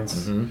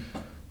experience.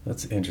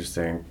 That's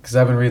interesting, because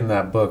I've been reading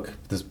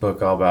this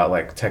book all about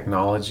like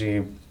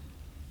technology,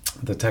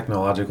 the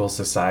technological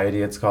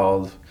society it's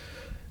called.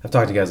 I've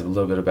talked to you guys a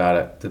little bit about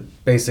it. The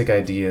basic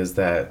idea is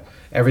that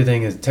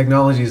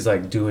technology is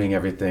like doing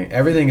everything.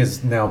 Everything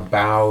is now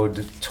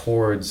bowed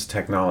towards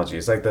technology.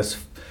 It's like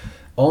this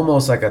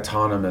almost like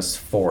autonomous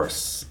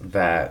force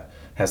that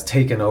has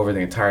taken over the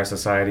entire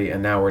society,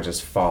 and now we're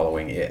just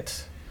following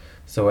it.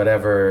 So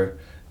whatever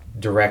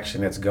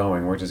direction it's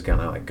going, we're just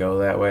gonna like go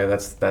that way.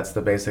 That's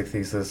the basic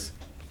thesis.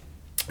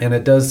 And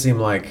it does seem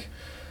like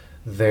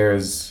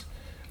there's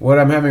what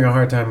I'm having a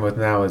hard time with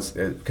now is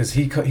because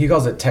he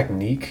calls it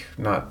technique,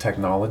 not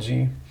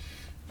technology.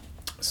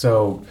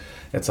 So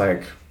it's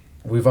like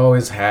we've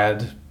always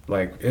had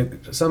like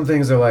some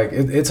things are like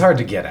it's hard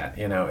to get at,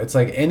 you know. It's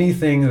like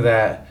anything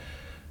that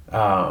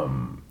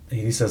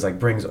he says like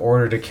brings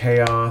order to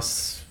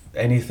chaos,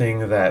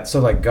 anything that, so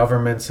like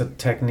government's a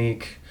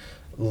technique,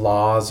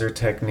 laws are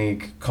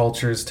technique,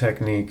 culture's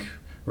technique,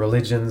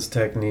 religion's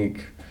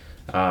technique,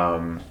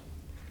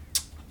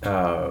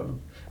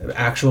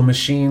 actual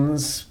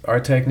machines are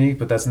technique,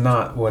 but that's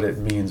not what it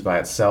means by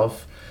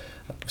itself.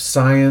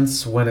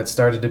 Science, when it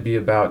started to be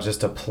about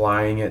just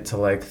applying it to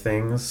like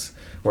things,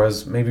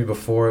 whereas maybe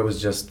before it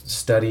was just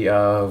study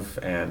of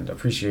and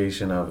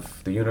appreciation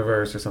of the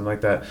universe or something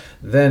like that,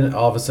 then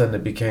all of a sudden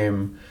it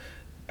became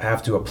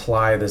have to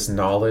apply this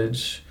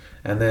knowledge,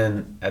 and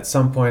then at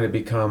some point it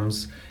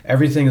becomes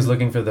everything is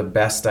looking for the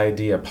best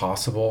idea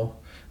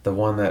possible, the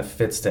one that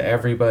fits to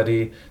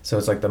everybody, so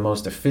it's like the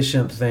most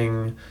efficient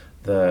thing,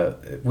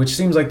 which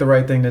seems like the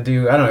right thing to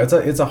do. I don't know,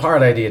 it's a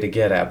hard idea to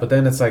get at, but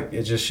then it's like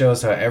it just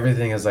shows how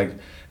everything is like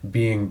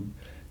being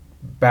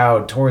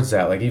bowed towards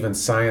that. Like even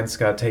science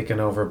got taken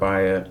over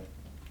by it.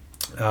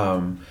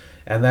 And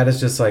that is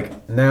just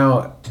like,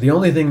 now the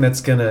only thing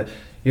that's gonna,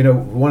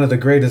 one of the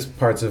greatest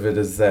parts of it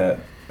is that,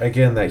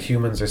 again, that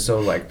humans are so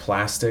like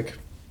plastic.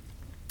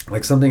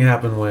 Like something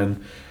happened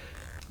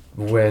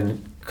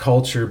when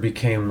culture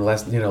became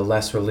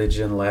less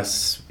religion,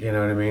 less, you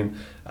know what I mean?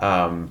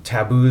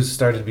 Taboos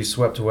started to be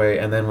swept away,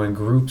 and then when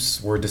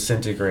groups were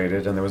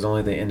disintegrated and there was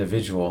only the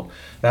individual,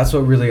 that's what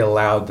really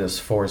allowed this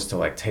force to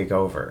like take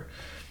over.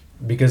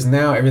 Because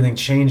now everything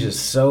changes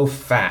so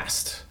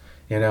fast,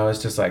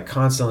 it's just like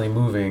constantly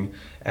moving,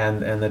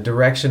 and the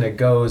direction it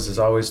goes is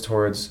always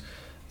towards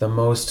the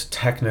most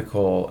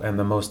technical and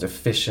the most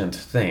efficient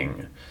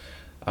thing.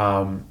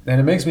 And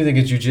it makes me think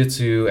of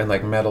jiu-jitsu and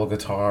like metal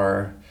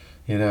guitar,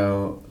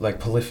 like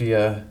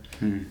Polyphia,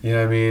 you know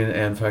what I mean?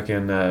 And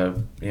fucking,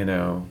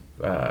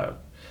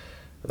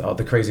 all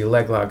the crazy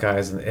leg lock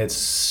guys. And it's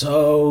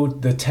so,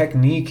 the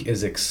technique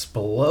is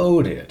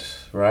exploded,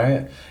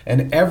 right?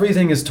 And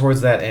everything is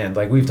towards that end.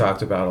 Like we've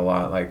talked about a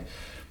lot, like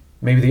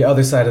maybe the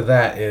other side of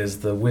that is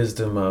the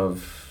wisdom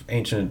of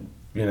ancient,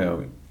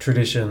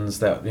 traditions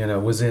that,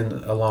 was in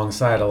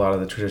alongside a lot of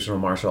the traditional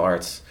martial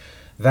arts.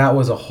 That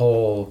was a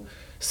whole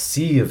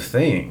sea of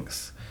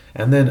things.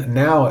 And then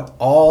now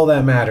all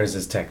that matters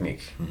is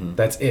technique. Mm-hmm.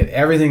 That's it.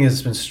 Everything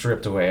has been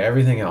stripped away.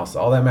 Everything else.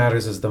 All that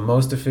matters is the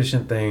most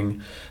efficient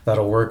thing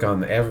that'll work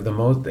on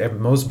the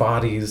most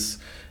bodies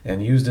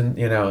and used in,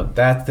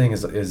 that thing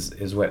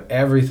is what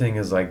everything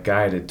is like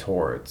guided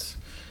towards.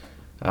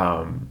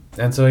 And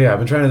so, yeah, I've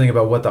been trying to think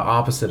about what the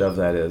opposite of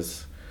that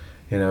is,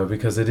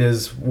 because it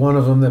is one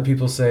of them that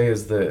people say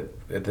is the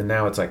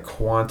now it's like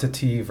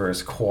quantity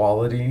versus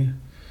quality.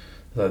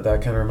 That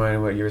kind of reminded me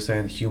of what you were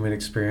saying, human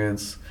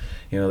experience,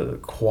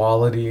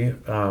 quality. I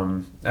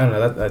don't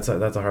know. That's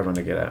a hard one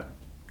to get at.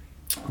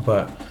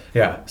 But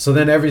yeah, so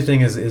then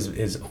everything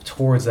is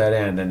towards that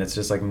end, and it's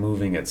just like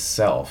moving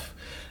itself.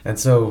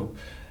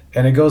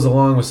 And it goes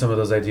along with some of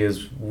those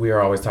ideas we are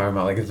always talking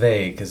about, like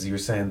because you were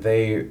saying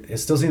it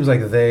still seems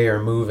like they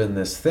are moving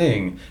this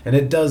thing, and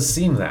it does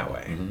seem that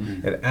way.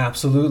 Mm-hmm. It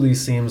absolutely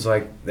seems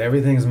like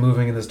everything's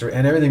moving in this direction,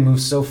 and everything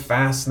moves so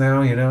fast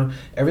now,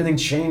 everything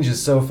changes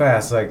so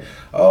fast. Like,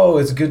 oh,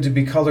 it's good to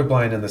be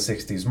colorblind in the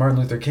 60s, Martin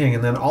Luther King,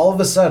 and then all of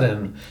a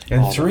sudden,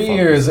 in 3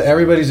 years,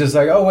 everybody's just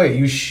like, oh wait,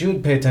 you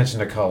should pay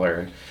attention to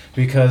color.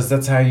 Because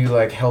that's how you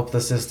like help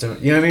the system.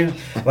 You know what I mean?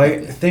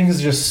 Like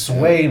things just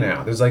sway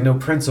now. There's like no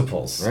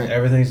principles. Right.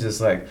 Everything's just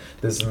like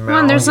this malleable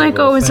and there's like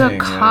always thing, a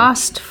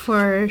cost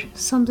for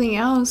something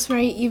else,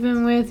 right?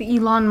 Even with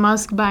Elon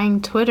Musk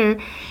buying Twitter,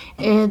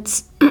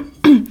 it's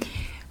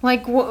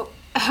like,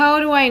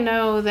 how do I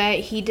know that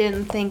he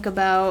didn't think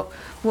about,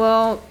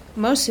 well,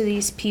 most of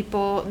the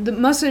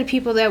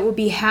people that would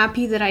be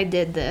happy that I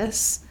did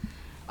this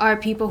are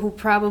people who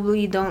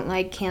probably don't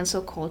like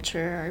cancel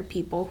culture, or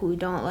people who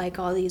don't like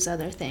all these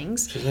other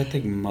things. Which is, I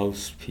think,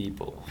 most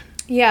people.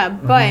 Yeah,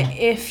 but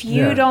if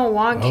you don't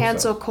want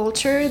cancel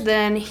culture,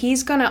 then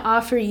he's going to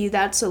offer you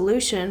that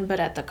solution, but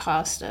at the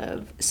cost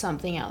of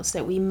something else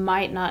that we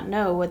might not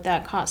know what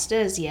that cost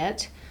is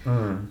yet.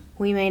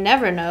 We may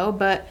never know,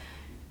 but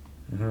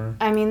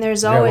I mean,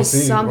 there's always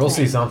something. We'll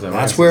see something.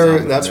 That's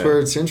where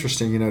it's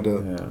interesting,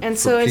 and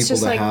so it's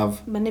just like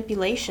have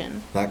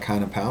manipulation. That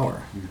kind of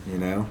power,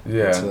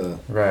 Yeah,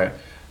 right.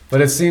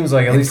 But it seems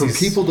like at least for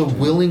people to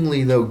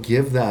willingly though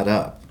give that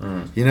up,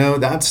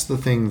 that's the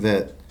thing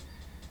that,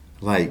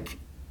 like,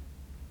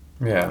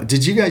 yeah.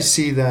 Did you guys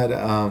see that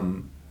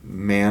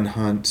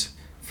manhunt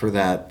for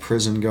that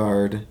prison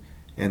guard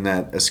and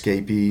that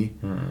escapee?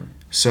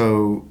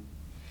 So.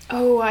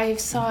 Oh, I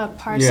saw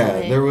parts of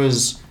it. Yeah, there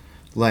was.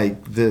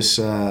 Like this,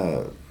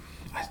 I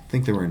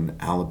think they were in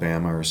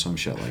Alabama or some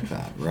shit like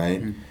that,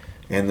 right?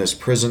 And this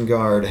prison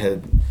guard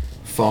had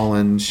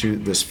fallen,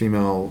 this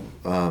female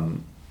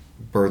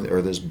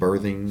this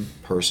birthing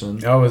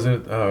person. Oh, is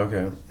it? Oh,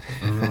 okay.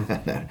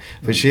 Mm-hmm.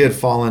 But she had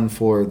fallen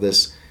for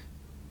this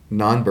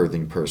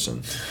non-birthing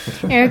person.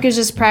 Eric is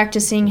just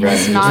practicing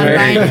his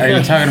non-binary. Are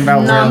you talking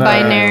about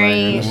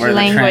non-binary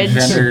language?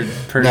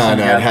 No, it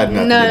had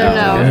nothing to do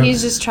with No.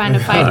 He's just trying to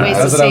find ways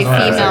to say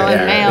female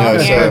and male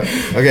here.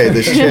 So, okay,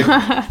 this chick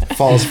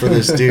falls for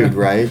this dude,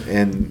 right?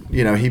 And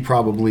he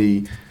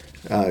probably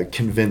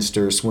convinced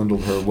her,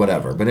 swindled her,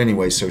 whatever. But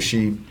anyway, so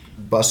she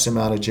busts him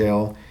out of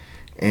jail,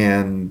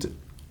 and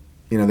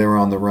they were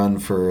on the run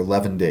for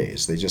 11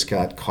 days. They just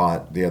got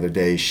caught the other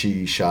day.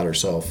 She shot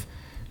herself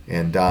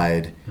and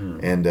died,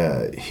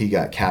 and he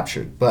got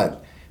captured.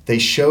 But they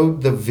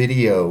showed the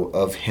video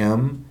of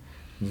him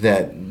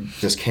that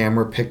this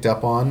camera picked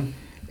up on,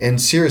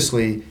 and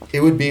seriously,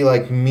 it would be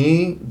like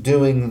me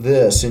doing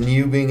this and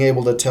you being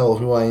able to tell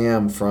who I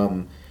am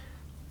from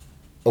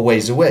a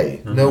ways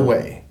away. No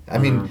way. I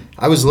mean,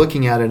 I was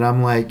looking at it and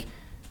I'm like,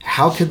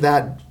 how could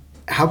that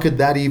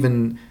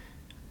even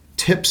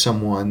tip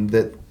someone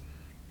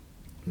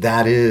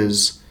that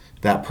is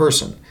that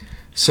person?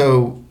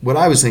 So what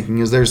I was thinking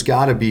is there's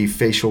got to be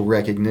facial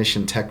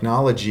recognition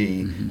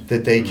technology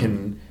that they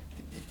can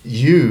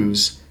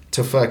use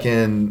to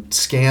fucking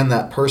scan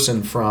that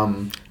person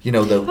from, you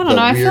know, the I don't know.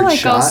 I weird feel like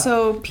shot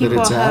also that people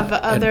it's at. have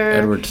other.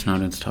 Edward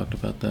Snowden's talked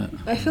about that.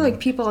 I feel like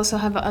people also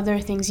have other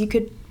things. You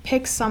could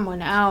pick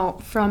someone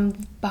out from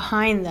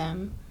behind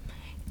them.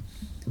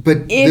 But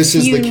If this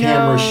is you the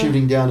camera know-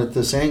 shooting down at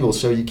this angle,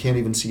 so you can't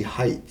even see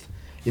height.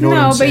 You know what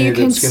No, I'm but saying? you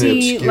can It's gonna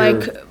see obscure-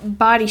 like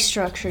body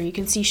structure. You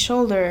can see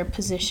shoulder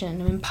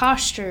position and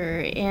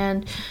posture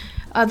and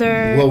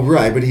other. Well,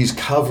 right, but he's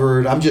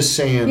covered. I'm just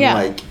saying, Yeah.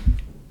 like,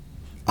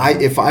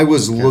 if I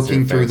was Can't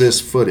looking see through face.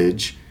 this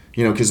footage,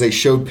 you know, because they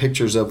showed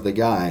pictures of the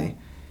guy.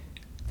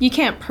 you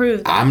can't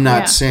prove that. I'm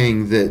not Yeah.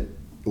 saying that,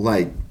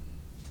 like,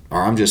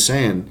 or I'm just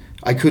saying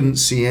I couldn't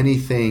see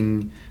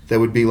anything that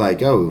would be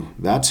like, oh,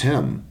 that's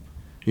him.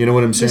 You know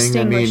what I'm saying?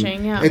 I mean,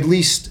 Distinguishing, yeah. at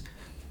least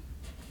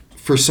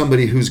for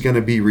somebody who's going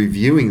to be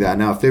reviewing that.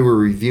 Now, if they were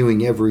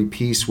reviewing every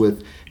piece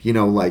with, you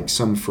know, like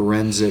some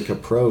forensic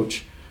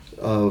approach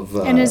of.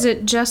 And is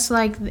it just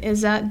like?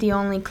 Is that the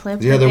only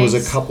clip? Yeah, that there they was a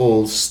s-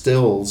 couple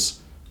stills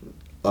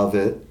of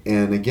it,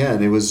 and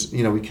again, it was,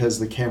 you know, because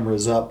the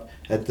camera's up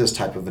at this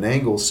type of an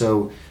angle,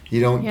 so you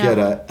don't Yeah. get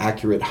a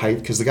accurate height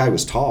because the guy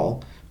was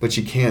tall, but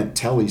you can't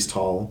tell he's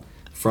tall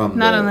from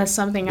Not the, unless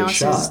something the else is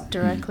shot.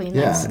 directly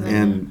Yeah, next to them.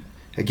 and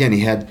again,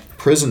 he had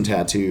prison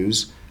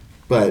tattoos,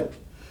 but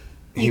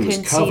he You was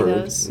couldn't see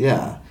covered. those.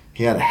 Yeah,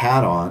 he had a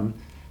hat on,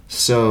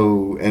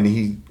 so and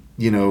he,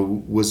 you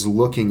know, was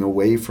looking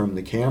away from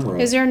the camera.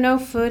 Is there no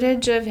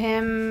footage of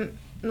him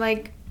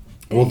like?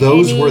 Well,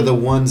 those any were the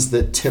ones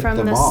that tipped from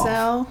them the off.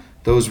 cell.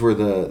 Those were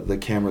the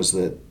cameras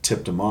that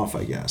tipped them off,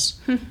 I guess,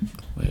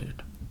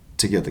 Weird.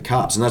 to get the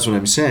cops. And that's what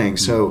I'm saying.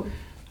 So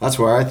that's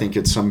why I think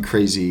it's some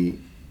crazy,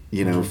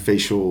 you know,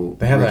 facial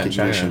They have that in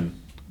recognition.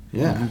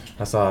 Yeah.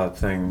 I saw a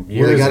thing Well,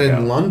 years they got it ago,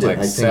 in London, like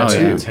I think,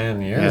 7, too.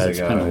 10 years Yeah, it's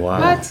ago. been a while.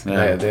 What?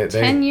 Yeah. They-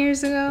 10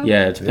 years ago.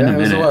 Yeah, it's been Yeah, a it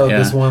was a minute. while, Yeah.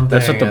 this one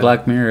That's what thing, the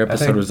Black Mirror I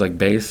episode think- was like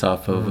based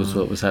off of. Was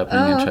what was happening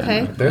Oh, in China.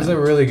 okay. There's Yeah. a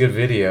really good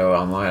video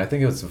online. I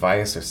think it was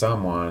Vice or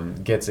someone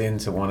gets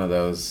into one of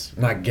those.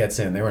 Not gets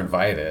in. They were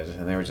invited,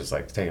 and they were just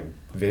like taking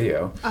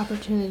video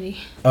Opportunity.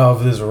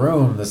 of this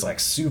room, this like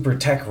super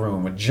tech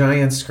room with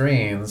giant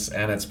screens,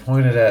 and it's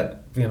pointed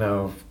at, you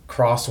know,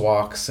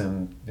 crosswalks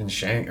in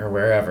Shanghai or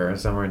wherever,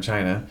 somewhere in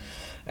China,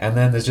 and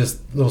then there's just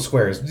little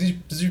squares, zoop,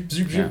 zoop,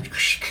 zoop, zoop,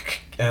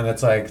 and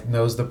it's like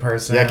knows the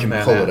person. Yeah, can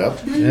and pull it up.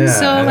 Yeah,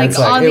 So and like it's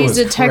all it these was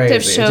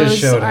detective crazy. It just shows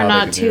showed how are they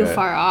not could do too it.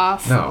 far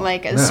off. No,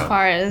 like as no,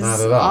 far as not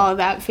at all.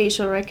 that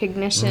facial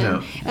recognition.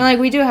 No. And like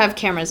we do have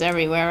cameras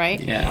everywhere, right?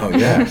 Yeah. Oh,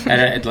 yeah.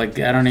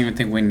 I don't even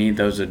think we need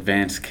those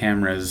advanced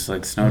cameras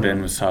like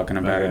Snowden was talking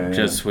about Yeah, it. yeah.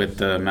 Just with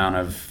the amount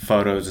of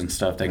photos and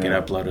stuff that get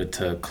Yeah. uploaded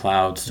to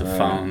clouds, to Right.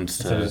 phones,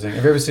 That's to interesting.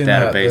 Have you ever seen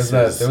that?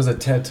 databases. There was a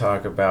TED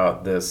talk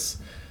about this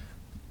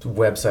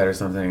website or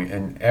something,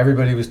 and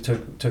everybody was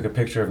took a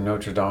picture of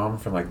Notre Dame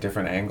from like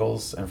different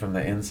angles and from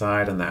the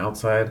inside and the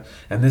outside,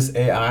 and this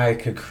AI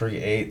could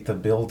create the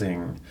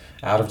building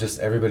out of just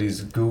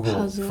everybody's Google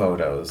Puzzle.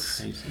 photos,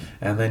 Crazy.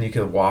 and then you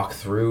could walk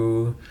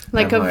through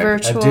Like and, a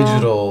virtual-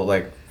 digital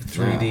like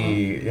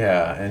 3D,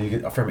 yeah, and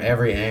you could from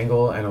every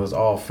angle, and it was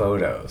all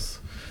photos.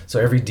 So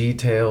every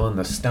detail in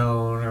the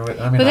stone, or what,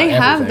 I mean, But they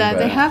not have everything, that.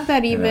 They but, have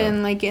that you know.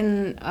 even like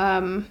in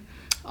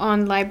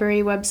on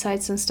library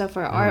websites and stuff,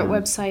 or art Mm-hmm.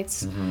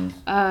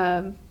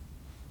 websites,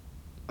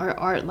 or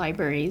art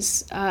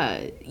libraries.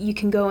 You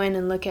can go in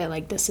and look at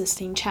like the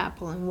Sistine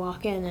Chapel and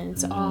walk in, and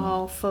it's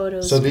all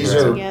photos So these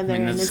put are- together, I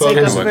mean, and that's it's like a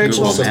photos what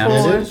virtual Google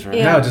Maps tour. is, right?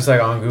 Yeah. No, just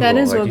like on Google. That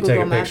is like what you take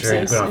Google a picture and you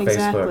Maps put it on is,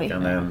 exactly. Facebook,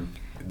 and then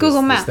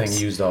Google this Maps. thing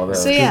used all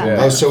those. So, yeah.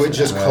 Oh, so it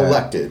just Right.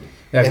 collected.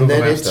 Yeah, and Google then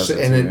Maps it's does it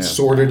and too, it yeah.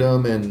 sorted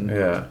them and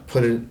Yeah.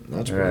 put it.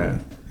 That's pretty Right.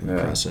 Yeah.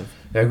 impressive.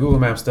 Yeah, Google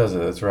Maps does it.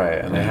 That's right,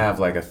 and they have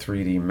like a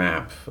 3D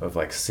map of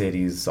like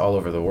cities all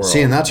over the world.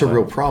 See, and that's a But-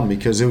 real problem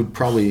because it would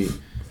probably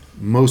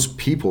most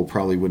people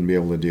probably wouldn't be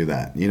able to do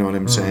that. You know what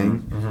I'm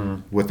Mm-hmm,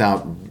 saying?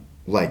 Without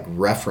like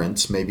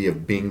reference, maybe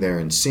of being there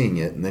and seeing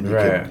it, and then you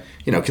Right. could,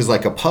 you know, because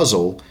like a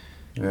puzzle,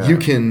 Yeah. you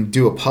can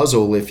do a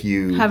puzzle if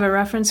you Have a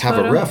reference have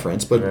photo. a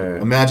reference. But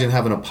Right. imagine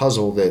having a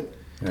puzzle that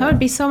That would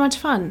be so much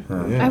fun.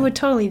 Yeah. I would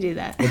totally do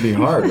that. would be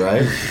hard,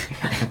 right?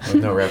 with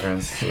no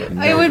reference.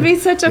 It would be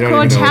such a You don't cool even know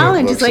what it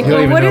challenge. looks It's like, like. You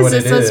don't well, what even know is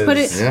what this? it Let's put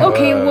it. is. Yeah.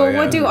 Okay, well, Yeah.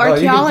 what do Well, you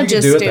can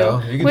archaeologists do it, do?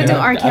 though. You can What do do it.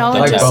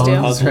 archaeologists Like do?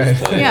 bones, right?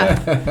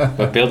 Yeah.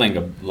 But building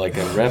a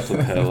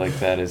replica like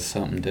that is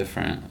something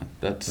different.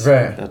 That's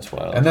Right. That's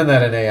wild. And then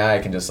that an AI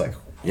can just like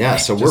Yeah,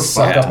 so we're just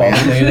suck fucked, up all the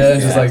man. data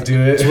and just like do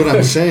it. That's what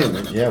I'm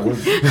saying. Yeah, we're,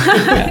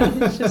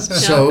 Just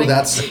so jumping.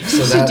 that's so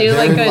Should that do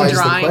like therein a lies the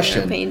drawing or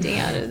question. painting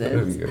out of That'd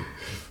be this. good.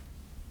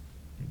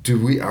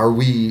 Are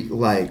we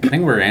like I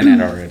think we're in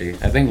it already.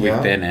 I think we've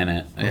Yeah. been in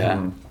it. Yeah.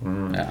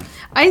 Mm-hmm. Yeah.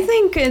 I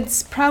think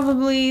it's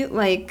probably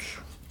like,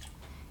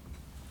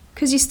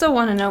 because you still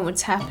want to know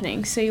what's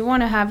happening, so you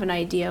want to have an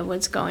idea of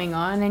what's going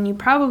on, and you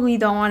probably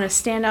don't want to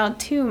stand out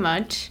too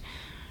much.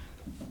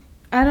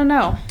 I don't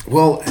know.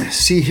 Well,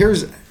 see,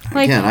 here's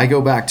Like- again. I go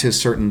back to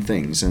certain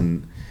things,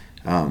 and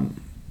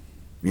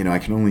you know, I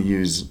can only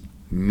use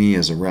me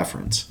as a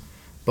reference,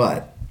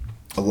 but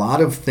a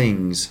lot of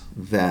things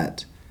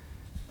that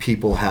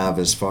people have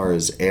as far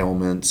as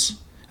ailments,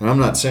 And I'm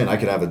not saying I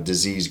could have a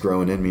disease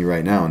growing in me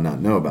right now and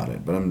not know about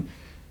it, but I'm,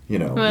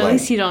 Well, like, at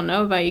least you don't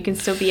know about it. You can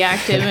still be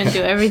active and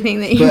do everything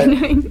that you're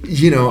doing.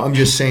 but, I'm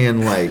just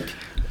saying, like,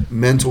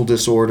 mental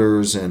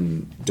disorders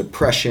and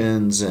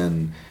depressions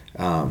and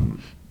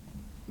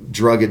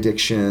drug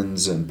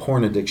addictions and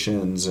porn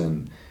addictions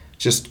and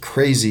just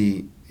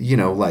crazy,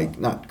 like,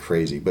 not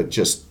crazy, but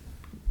just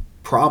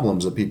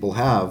problems that people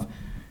have.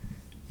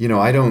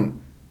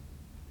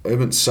 I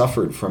haven't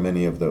suffered from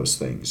any of those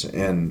things.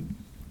 And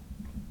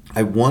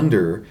I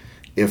wonder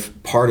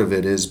if part of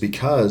it is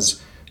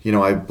because,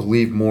 I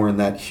believe more in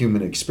that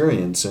human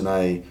experience, and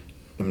I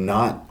am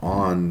not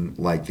on,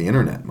 like, the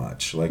internet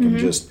much. Like, I'm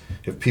just,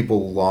 if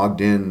people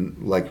logged in,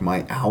 like,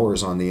 my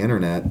hours on the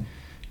internet,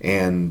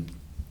 and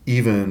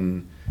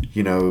even,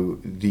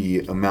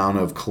 the amount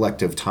of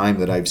collective time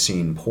that I've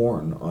seen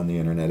porn on the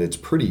internet, it's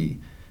pretty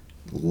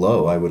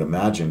low, I would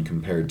imagine,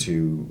 compared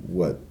to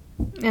what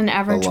An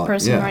average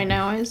person yeah. right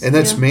now is. And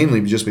that's mainly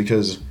just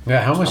because...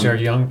 Yeah, how much are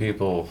young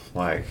people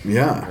like?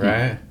 Yeah.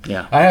 Right?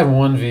 Yeah. I had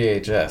one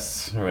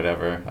VHS or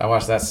whatever. I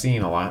watched that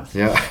scene a lot.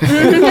 Yeah.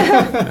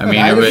 I mean,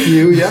 I had a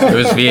few, yeah. it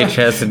was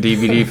VHS and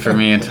DVD for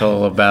me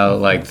until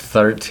about like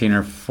 13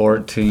 or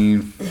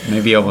 14,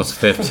 maybe almost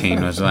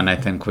 15 was when I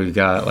think we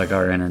got like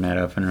our internet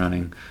up and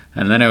running.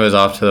 And then it was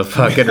off to the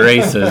fucking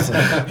races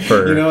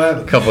for You know what?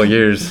 a couple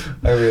years.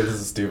 I mean, this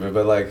is stupid,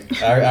 but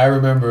like, I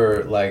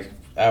remember like,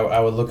 I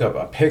would look up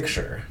a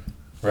picture,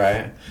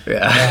 right?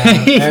 Yeah.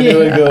 And it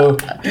would go.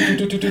 I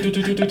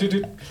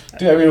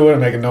mean, it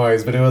wouldn't make a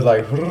noise, but it would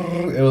like.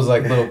 It was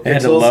like little pixels. It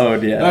had to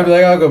load, yeah. And I'd be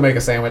like, I'll go make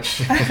a sandwich,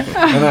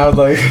 and I would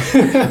like.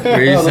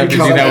 We used to have to do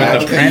Come that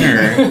with the back.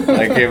 printer.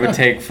 Like, it would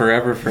take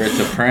forever for it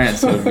to print,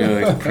 so it'd be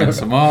like, print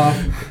some off,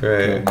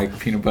 Right. make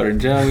peanut butter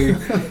and jelly.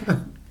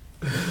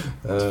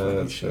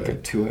 That's right.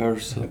 Get 2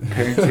 hours of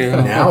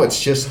parenting. Now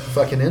it's just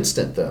fucking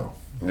instant, though.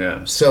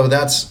 Yeah. So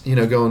that's,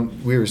 what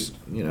we were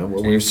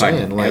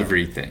saying. Like,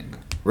 everything.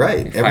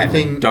 right. you find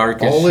Everything, the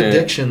darkest all shit.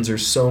 addictions are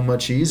so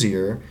much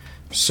easier.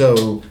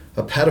 So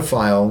a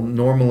pedophile,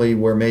 normally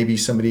where maybe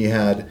somebody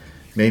had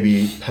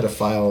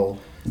pedophilia,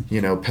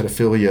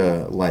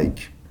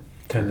 like,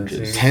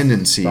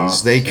 tendencies,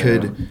 Thoughts, they yeah.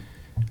 could,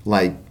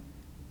 like,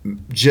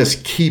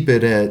 just keep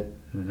it at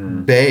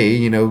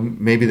bay.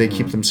 Maybe they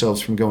keep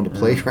themselves from going to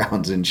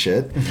playgrounds and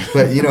shit,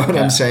 but you know what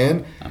Yeah. I'm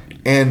saying,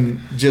 and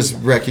just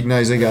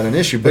recognize they got an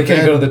issue. They But can't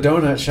then, go to the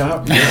donut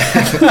shop.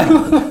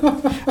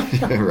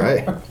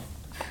 right.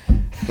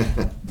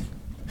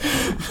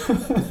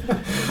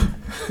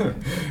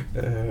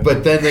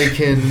 But then they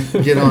can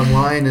get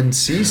online and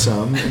see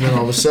some, and then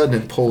all of a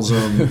sudden it pulls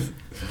them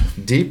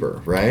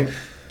deeper, right?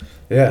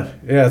 Yeah,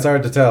 it's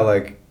hard to tell,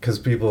 like, because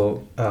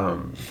people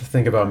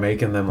think about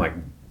making them like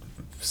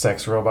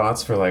sex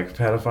robots for like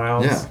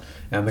pedophiles. Yeah.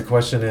 And the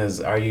question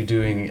is, are you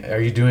doing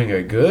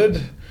a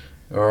good,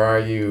 or are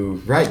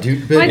you Right,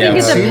 dude. Well, I think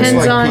it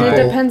depends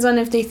it depends on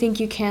if they think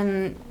you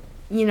can,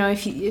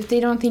 if they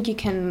don't think you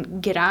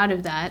can get out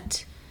of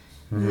that,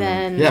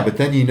 then Yeah, but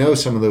then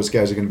some of those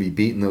guys are going to be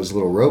beating those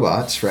little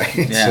robots, right?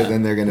 Yeah. So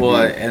then they're going to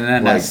well, be... and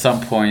then like, at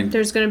some point,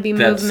 there's going to be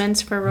That's-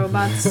 movements for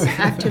robots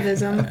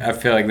activism. I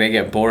feel like they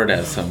get bored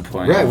at some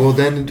point. Right, well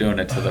then... doing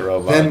it to the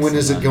robots. Then when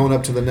is and it going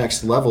up to the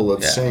next level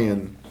of Yeah.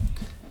 saying...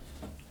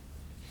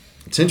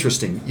 It's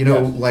interesting, Yeah.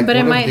 like But it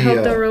one might of the...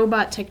 help the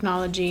robot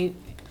technology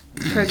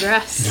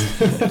progress.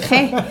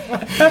 Hey,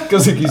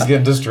 because it keeps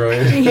getting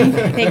destroyed?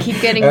 they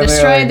keep getting And they're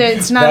destroyed. like,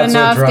 It's not that's what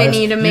enough. They drives-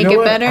 need to You make know it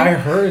what? better. I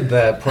heard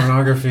that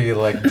pornography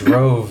like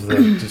drove the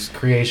just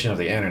creation of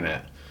the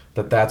internet.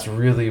 That's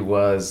really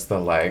was the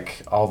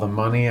like all the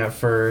money at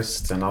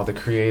first and all the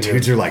creative.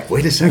 Dudes are like,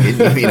 wait a second,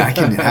 you mean I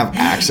can have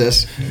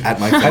access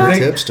at my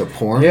fingertips to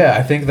porn? Yeah,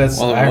 I think that's.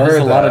 Well, I there was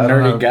heard a lot that. of I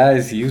don't know. nerdy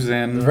guys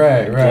using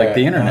Right. like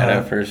the internet Uh-huh.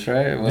 at first,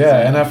 right? It Yeah, wasn't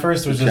and at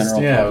first it was the just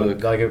general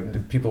public.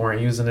 like people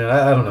weren't using it.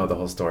 I don't know the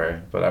whole story,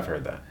 but I've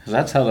heard that. 'Cause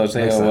that's how those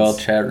Makes AOL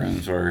sense. chat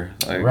rooms were.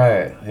 Like,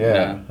 Right.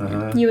 Yeah. Yeah.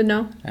 Uh-huh. You would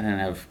know. I didn't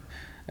have.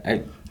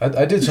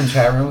 I did some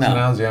chat rooms No. when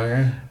I was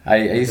younger. I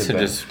used to did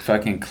that. just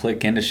fucking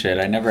click into shit.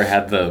 I never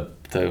had the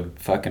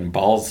fucking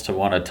balls to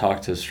want to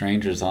talk to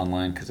strangers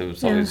online because it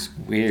was Yeah. always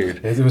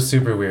weird. It was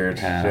super weird.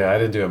 Yeah. Yeah, I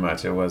didn't do it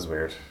much. It was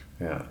weird.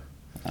 Yeah.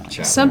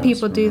 Chat Some rooms.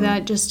 people do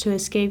that just to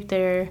escape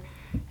their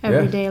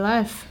everyday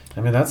life.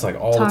 I mean, that's like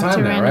all Talk the to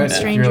time now, random right? If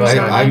strangers you're like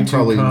online. on I'd YouTube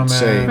probably comments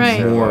say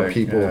Right. or, more like,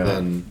 people yeah.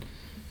 than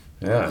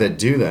Yeah. that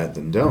do that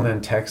than don't. And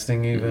then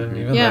texting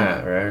even Yeah.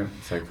 that, right?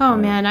 It's like, Oh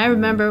man, I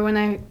remember when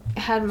I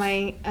had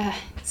my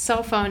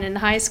cell phone in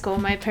high school,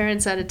 my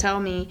parents had to tell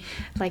me,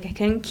 like, I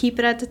couldn't keep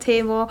it at the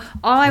table.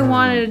 All I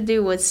wanted to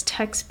do was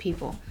text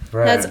people.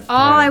 Right, That's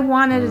all right. I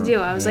wanted to do.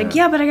 I was like,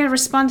 Yeah. yeah, but I gotta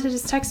respond to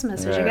this text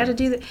message. I Right. gotta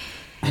do that.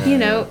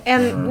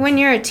 And when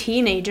you're a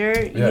teenager,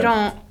 Yeah. you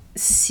don't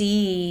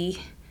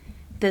see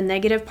the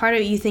negative part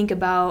of it. You think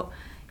about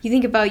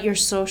your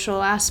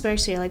social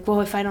aspects. So you're like,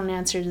 well, if I don't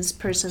answer this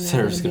person, they're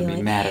Sarah's gonna gonna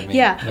be be like, mad at me.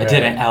 yeah. I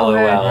didn't. LOL.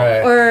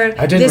 Right. Or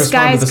I didn't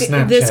respond to the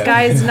Snapchat. this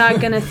guy's not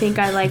gonna think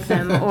I like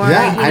them, or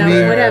Yeah, I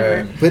mean-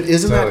 whatever. Right. But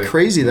isn't Totally. that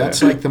crazy?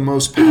 That's like the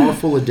most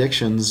powerful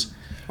addictions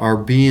are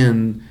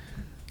being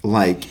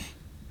like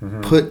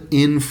put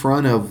in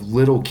front of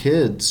little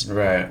kids,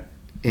 Right.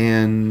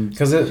 and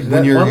Because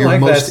when you're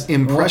most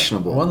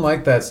impressionable. One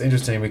like that's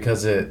interesting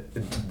because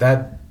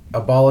that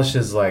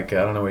abolishes, like,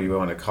 I don't know what you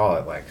want to call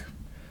it, like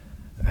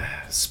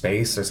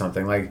space or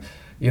something. Like,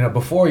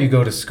 before you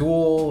go to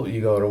school, you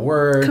go to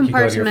work, you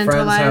go to your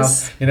friend's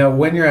house.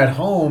 When you're at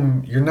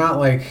home, you're not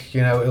like,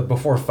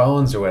 before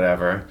phones or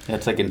whatever.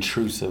 That's like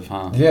intrusive,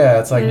 huh? Yeah,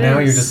 it's like It now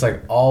is. you're just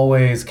like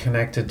always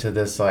connected to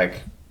this,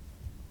 like,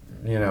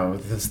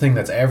 this thing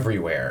that's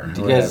everywhere.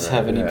 Do or you guys whatever,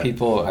 have any yeah.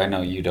 people, I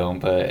know you don't,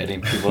 but any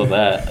people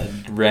that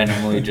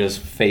randomly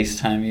just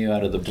FaceTime you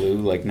out of the blue,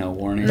 like no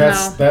warning?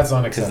 That's No. that's Because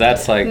unacceptable.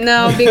 that's like,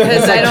 No, because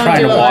it's I like don't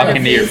trying do to a lot walk of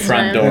into your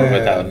front FaceTime. door Yeah.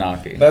 without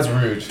knocking. That's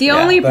rude. The Yeah,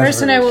 only that's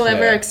person I rude, will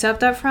ever yeah. accept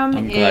that from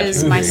I'm glad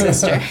is you my do.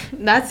 sister.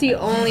 That's the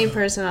only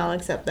person I'll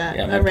accept that.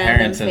 Yeah, my a random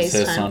parents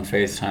insist FaceTime. on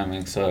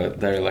FaceTiming, so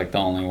they're like the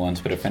only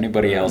ones. But if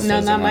anybody else No,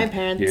 does, not I'm my like,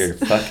 parents. you're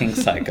fucking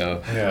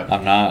psycho. Yeah.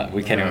 I'm not.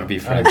 We can't Yeah. even be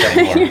friends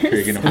anymore.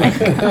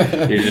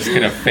 You're just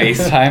gonna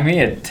FaceTime me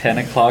at 10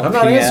 o'clock I'm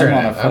not PM answering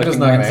on it. a I'm fucking just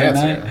not gonna Wednesday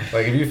answer night. it.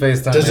 Like, if you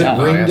FaceTime Does me, it I'm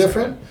not ring answering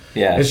different?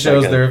 Yeah, It it's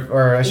shows like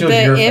it shows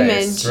The your image,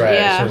 face. Right,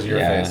 yeah. it shows your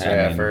Yeah, face I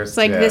at mean- first. It's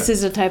like yeah. this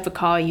is the type of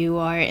call you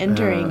are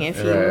entering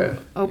if you right.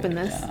 open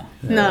this. Yeah.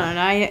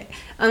 No.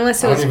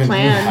 Unless it I was don't even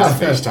planned. have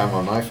FaceTime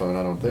on my phone,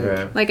 I don't think.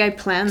 Right. Like I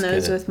plan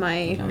those good. with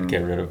my I would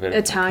get rid of it.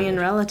 Italian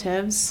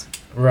relatives.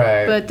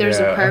 Right. But there's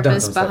a yeah, I've done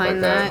purpose some stuff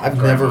behind like that.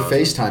 I've never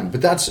Grandmas. FaceTimed,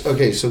 but that's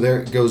okay. So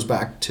there it goes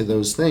back to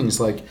those things.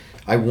 Like,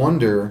 I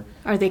wonder,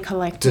 Are they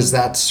collecting? does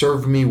that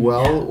serve me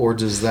well or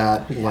does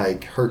that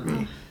like hurt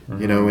me?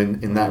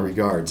 In that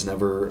regards.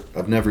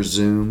 I've never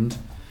Zoomed.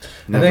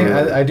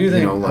 I do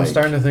think I'm like,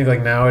 starting to think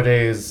like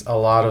nowadays a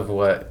lot of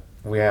what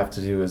we have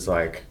to do is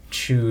like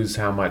choose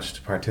how much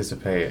to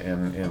participate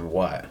in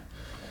what.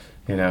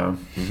 You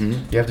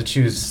have to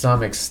choose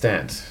some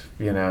extent,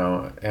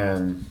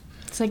 and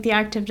It's like the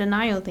active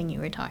denial thing you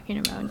were talking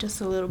about,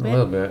 just a little a bit.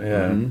 little bit,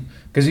 yeah. Mhm.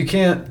 Because you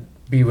can't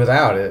be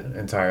without it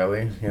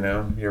entirely,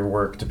 Your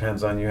work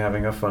depends on you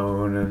having a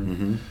phone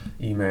and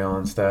email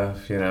and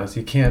stuff, So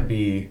you can't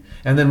be,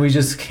 and then we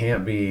just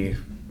can't be,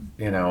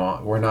 we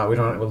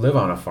don't live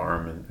on a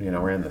farm,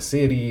 and we're in the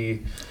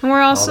city. And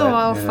we're also that,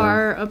 all you know.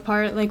 far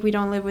apart. Like we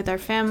don't live with our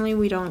family.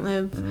 We don't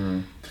live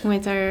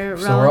with our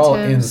relatives. So we're all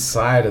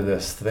inside of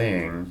this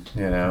thing,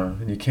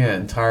 and you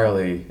can't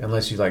entirely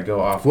unless you like go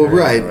off. Well, grid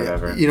right. or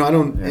whatever. I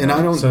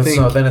don't So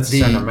think then it's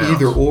the center mount.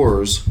 either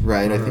ors,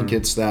 right? I think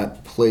it's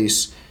that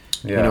place,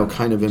 Yeah.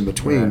 kind of in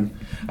between.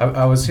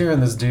 I was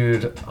hearing this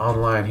dude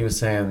online. He was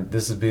saying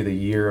this would be the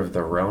year of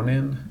the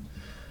Ronin,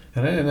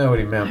 and I didn't know what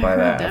he meant by heard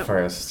that that. at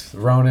first.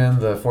 Ronin,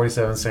 the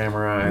 47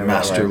 Samurai, that, like,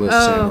 Masterless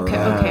Oh,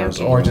 samurai.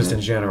 okay. or just in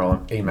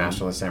general, a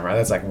masterless samurai.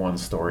 That's like one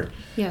story.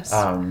 Yes.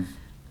 Um,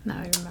 Now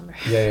I remember.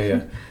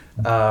 Yeah.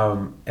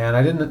 And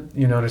I didn't,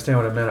 understand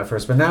what it meant at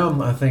first, but now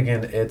I'm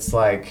thinking it's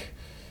like,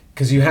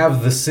 because you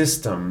have the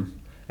system,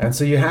 and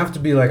so you have to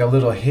be like a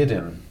little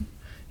hidden.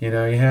 You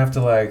have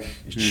to like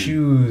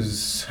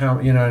choose how,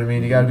 you know what I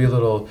mean? You got to be a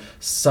little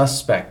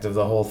suspect of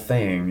the whole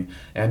thing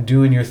and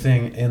doing your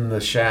thing in the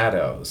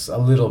shadows a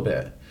little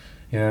bit.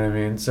 You know what I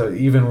mean? So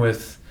even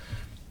with,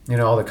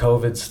 all the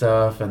COVID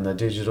stuff and the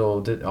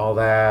digital, all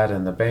that,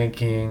 and the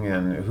banking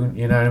and who,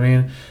 you know what I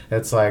mean?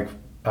 It's like,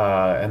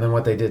 and then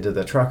what they did to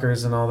the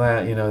truckers and all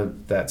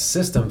that, that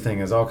system thing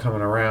is all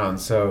coming around.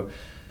 So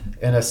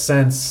in a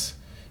sense,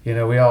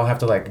 we all have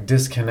to like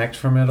disconnect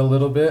from it a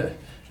little bit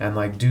and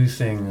like do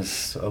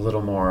things a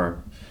little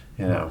more,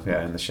 in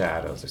the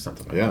shadows or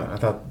something like Yeah. that. I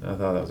thought that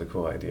was a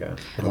cool idea.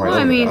 The I more Well,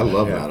 love I mean, that. I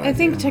love yeah. that idea. I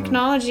think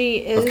technology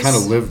is I've kind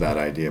of lived that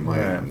idea in my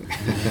Yeah. own.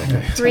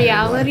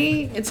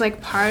 reality. It's like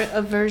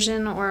a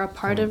version or a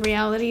part of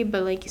reality,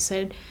 but like you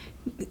said,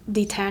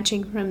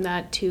 detaching from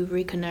that to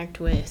reconnect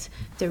with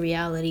the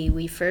reality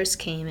we first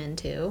came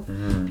into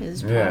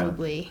is Yeah.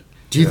 probably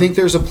Do you think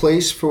there's a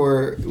place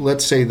for,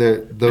 let's say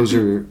that those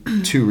are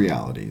two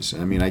realities?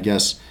 I mean, I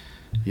guess,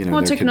 well, there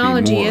could be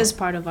technology more. is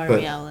part of our but-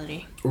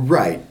 reality.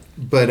 Right.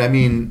 But I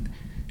mean,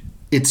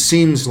 it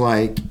seems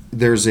like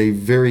there's a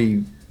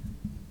very,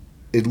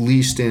 at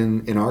least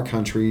in our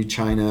country,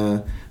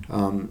 China,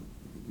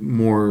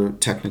 more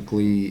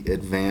technically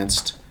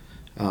advanced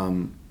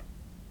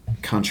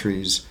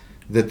countries,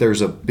 that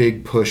there's a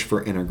big push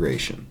for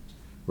integration,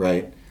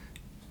 right?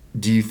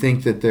 Do you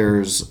think that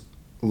there's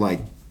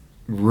like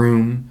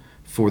room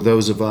for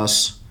those of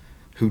us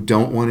who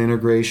don't want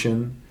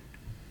integration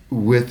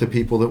with the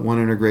people that want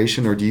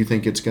integration, or do you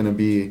think it's going to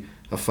be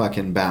a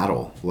fucking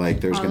battle?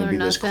 Like there's All going to or be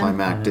this nothing?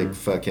 climactic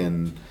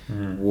fucking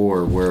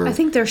war where I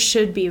think there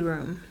should be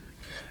room.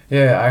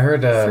 Yeah, I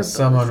heard For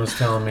someone both. was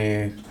telling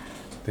me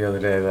the other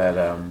day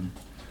that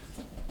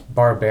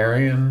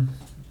barbarian,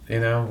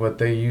 what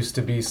they used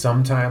to be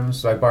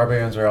sometimes, like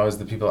barbarians are always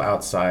the people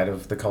outside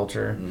of the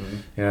culture,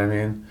 you know what I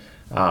mean?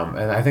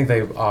 And I think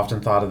they often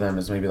thought of them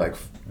as maybe like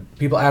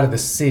people out of the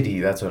city,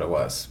 that's what it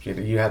was.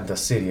 You had the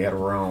city, you had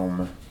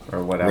Rome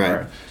or whatever,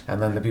 Right.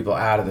 and then the people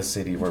out of the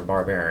city were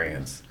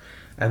barbarians.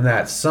 And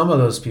that some of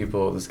those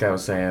people, this guy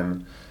was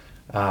saying,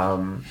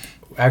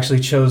 actually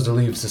chose to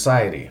leave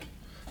society.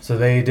 So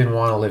they didn't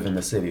want to live in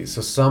the cities.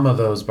 So some of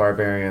those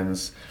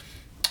barbarians,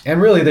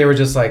 and really they were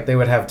just like, they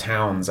would have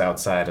towns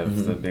outside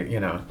of the big,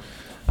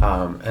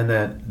 and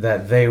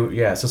that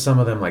they, so some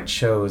of them like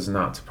chose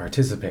not to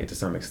participate to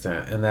some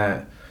extent, and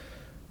that,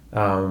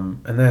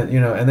 and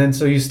then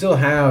so you still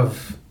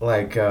have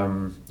like,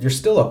 you're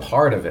still a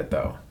part of it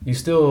though. You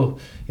still,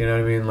 you know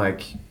what I mean?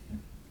 Like,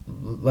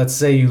 let's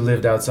say you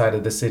lived outside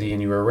of the city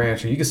and you were a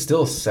rancher, you could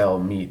still sell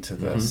meat to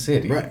the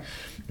city.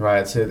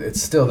 Right. So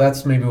it's still,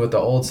 that's maybe what the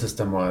old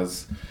system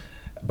was.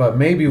 But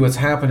maybe what's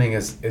happening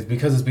is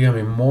because it's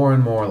becoming more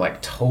and more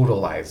like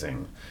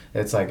totalizing.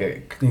 It's like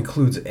it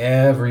includes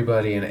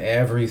everybody and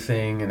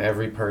everything and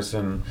every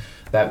person.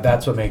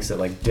 That's what makes it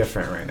like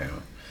different right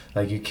now.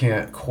 Like you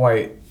can't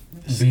quite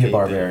be a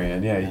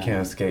barbarian. Yeah, you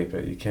can't escape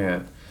it. You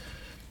can't.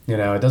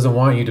 It doesn't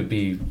want you to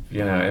be,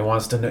 it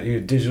wants to know your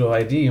digital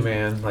ID,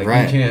 man. Like,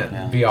 you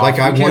can't be off, like,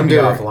 you can't be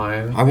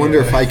offline. I wonder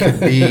if I could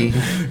be,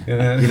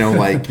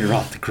 like... You're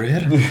off the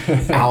grid?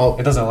 out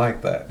it doesn't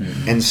like that.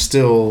 And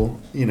still,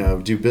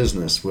 do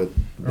business with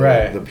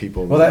the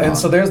people. Well, and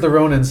so there's the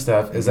Ronin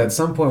stuff, is at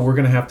some point we're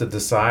going to have to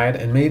decide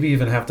and maybe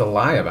even have to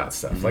lie about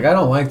stuff. Like, I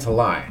don't like to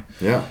lie.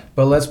 Yeah.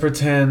 But let's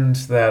pretend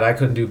that I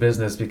couldn't do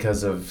business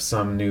because of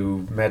some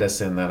new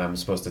medicine that I'm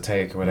supposed to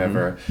take or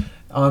whatever.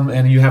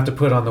 And you have to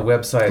put on the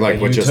website like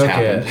that what you just took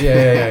happened. it.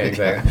 Yeah,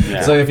 exactly.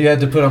 Yeah. So if you had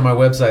to put on my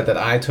website that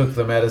I took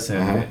the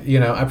medicine,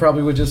 I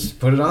probably would just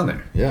put it on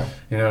there. Yeah.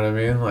 You know what I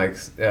mean? Like,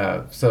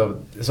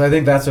 so I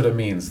think that's what it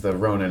means, the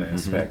Ronin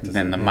aspect.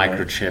 Then the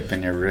microchip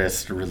in your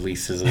wrist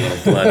releases a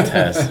little blood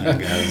test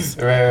and goes,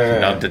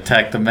 don't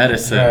detect the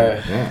medicine.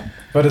 Yeah.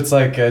 But it's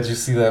like, did you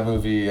see that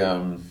movie?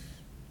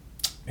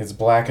 It's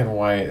black and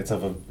white. It's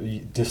of a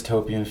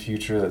dystopian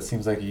future that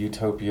seems like a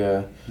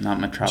utopia.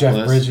 Not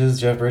Metropolis.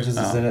 Jeff Bridges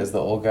is in it as the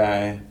old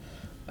guy.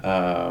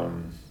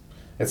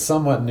 It's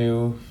somewhat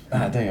new.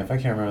 Dang, if I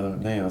can't remember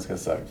the name, that's gonna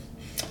suck.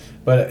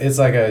 But it's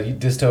like a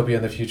dystopia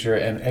in the future,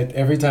 and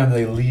every time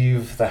they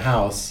leave the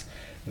house,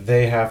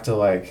 they have to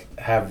like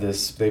have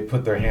this. They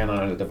put their hand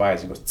on a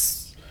device and goes,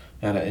 tss,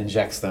 and it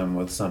injects them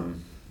with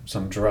some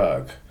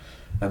drug,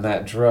 and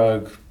that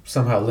drug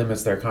somehow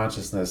limits their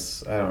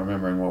consciousness. I don't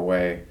remember in what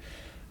way.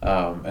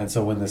 And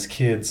so when this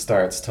kid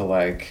starts to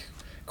like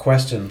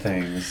question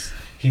things,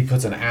 he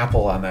puts an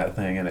apple on that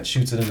thing and it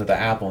shoots it into the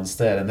apple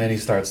instead, and then he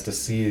starts to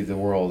see the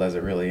world as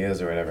it really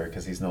is or whatever,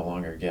 because he's no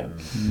longer getting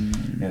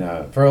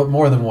for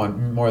more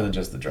than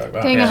just the drug.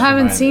 Dang, I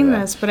haven't seen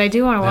this, but I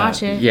do want to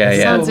watch it. Yeah,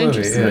 It sounds movie,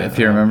 interesting. yeah. If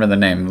you remember the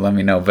name, let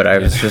me know. But I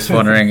was just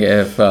wondering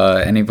if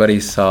anybody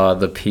saw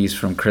the piece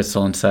from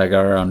Crystal and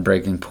Sagar on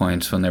Breaking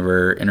Points when they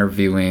were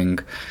interviewing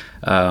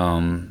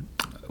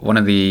one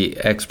of the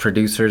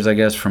ex-producers, I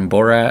guess, from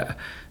Borat.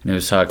 And he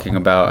was talking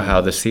about how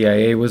the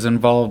CIA was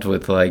involved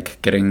with, like,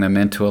 getting them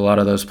into a lot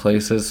of those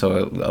places.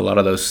 So a lot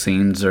of those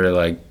scenes are,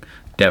 like,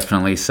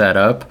 definitely set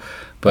up.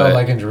 But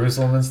like in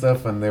Jerusalem and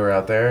stuff when they were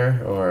out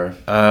there, or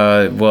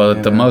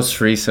the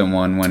most recent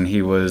one when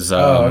he was,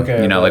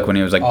 like when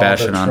he was like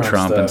bashing on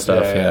Trump and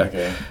stuff,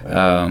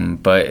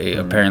 But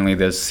apparently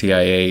the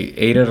CIA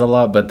aided a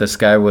lot. But this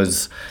guy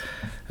was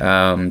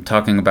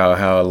talking about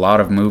how a lot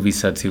of movie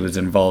sets he was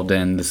involved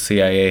in, the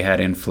CIA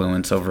had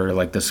influence over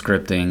like the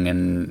scripting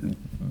and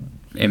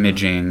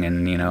imaging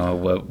and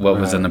what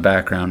was in the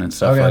background and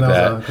stuff like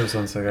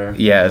that.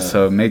 Yeah,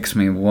 so it makes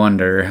me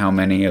wonder how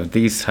many of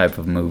these type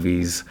of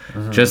movies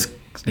just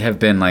have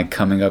been like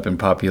coming up in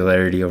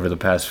popularity over the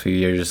past few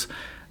years.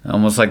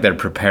 Almost like they're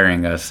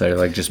preparing us. They're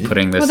like just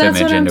putting this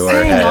image into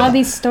our head. All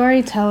these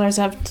storytellers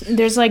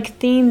there's like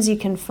themes you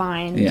can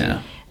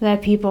find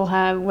that people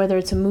have, whether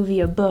it's a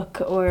movie, a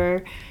book,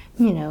 or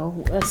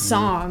a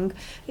song.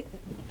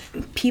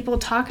 People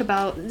talk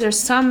about, there's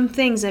some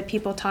things that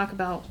people talk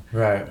about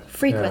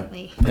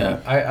frequently.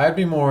 Yeah. I'd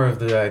be more of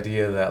the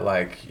idea that,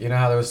 like,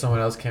 how there was someone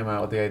else came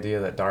out with the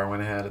idea that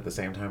Darwin had at the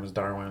same time as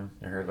Darwin.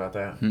 You heard about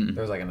that?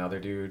 There was like another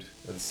dude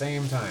at the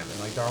same time, and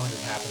like Darwin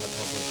just happened to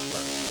publish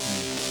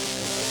first.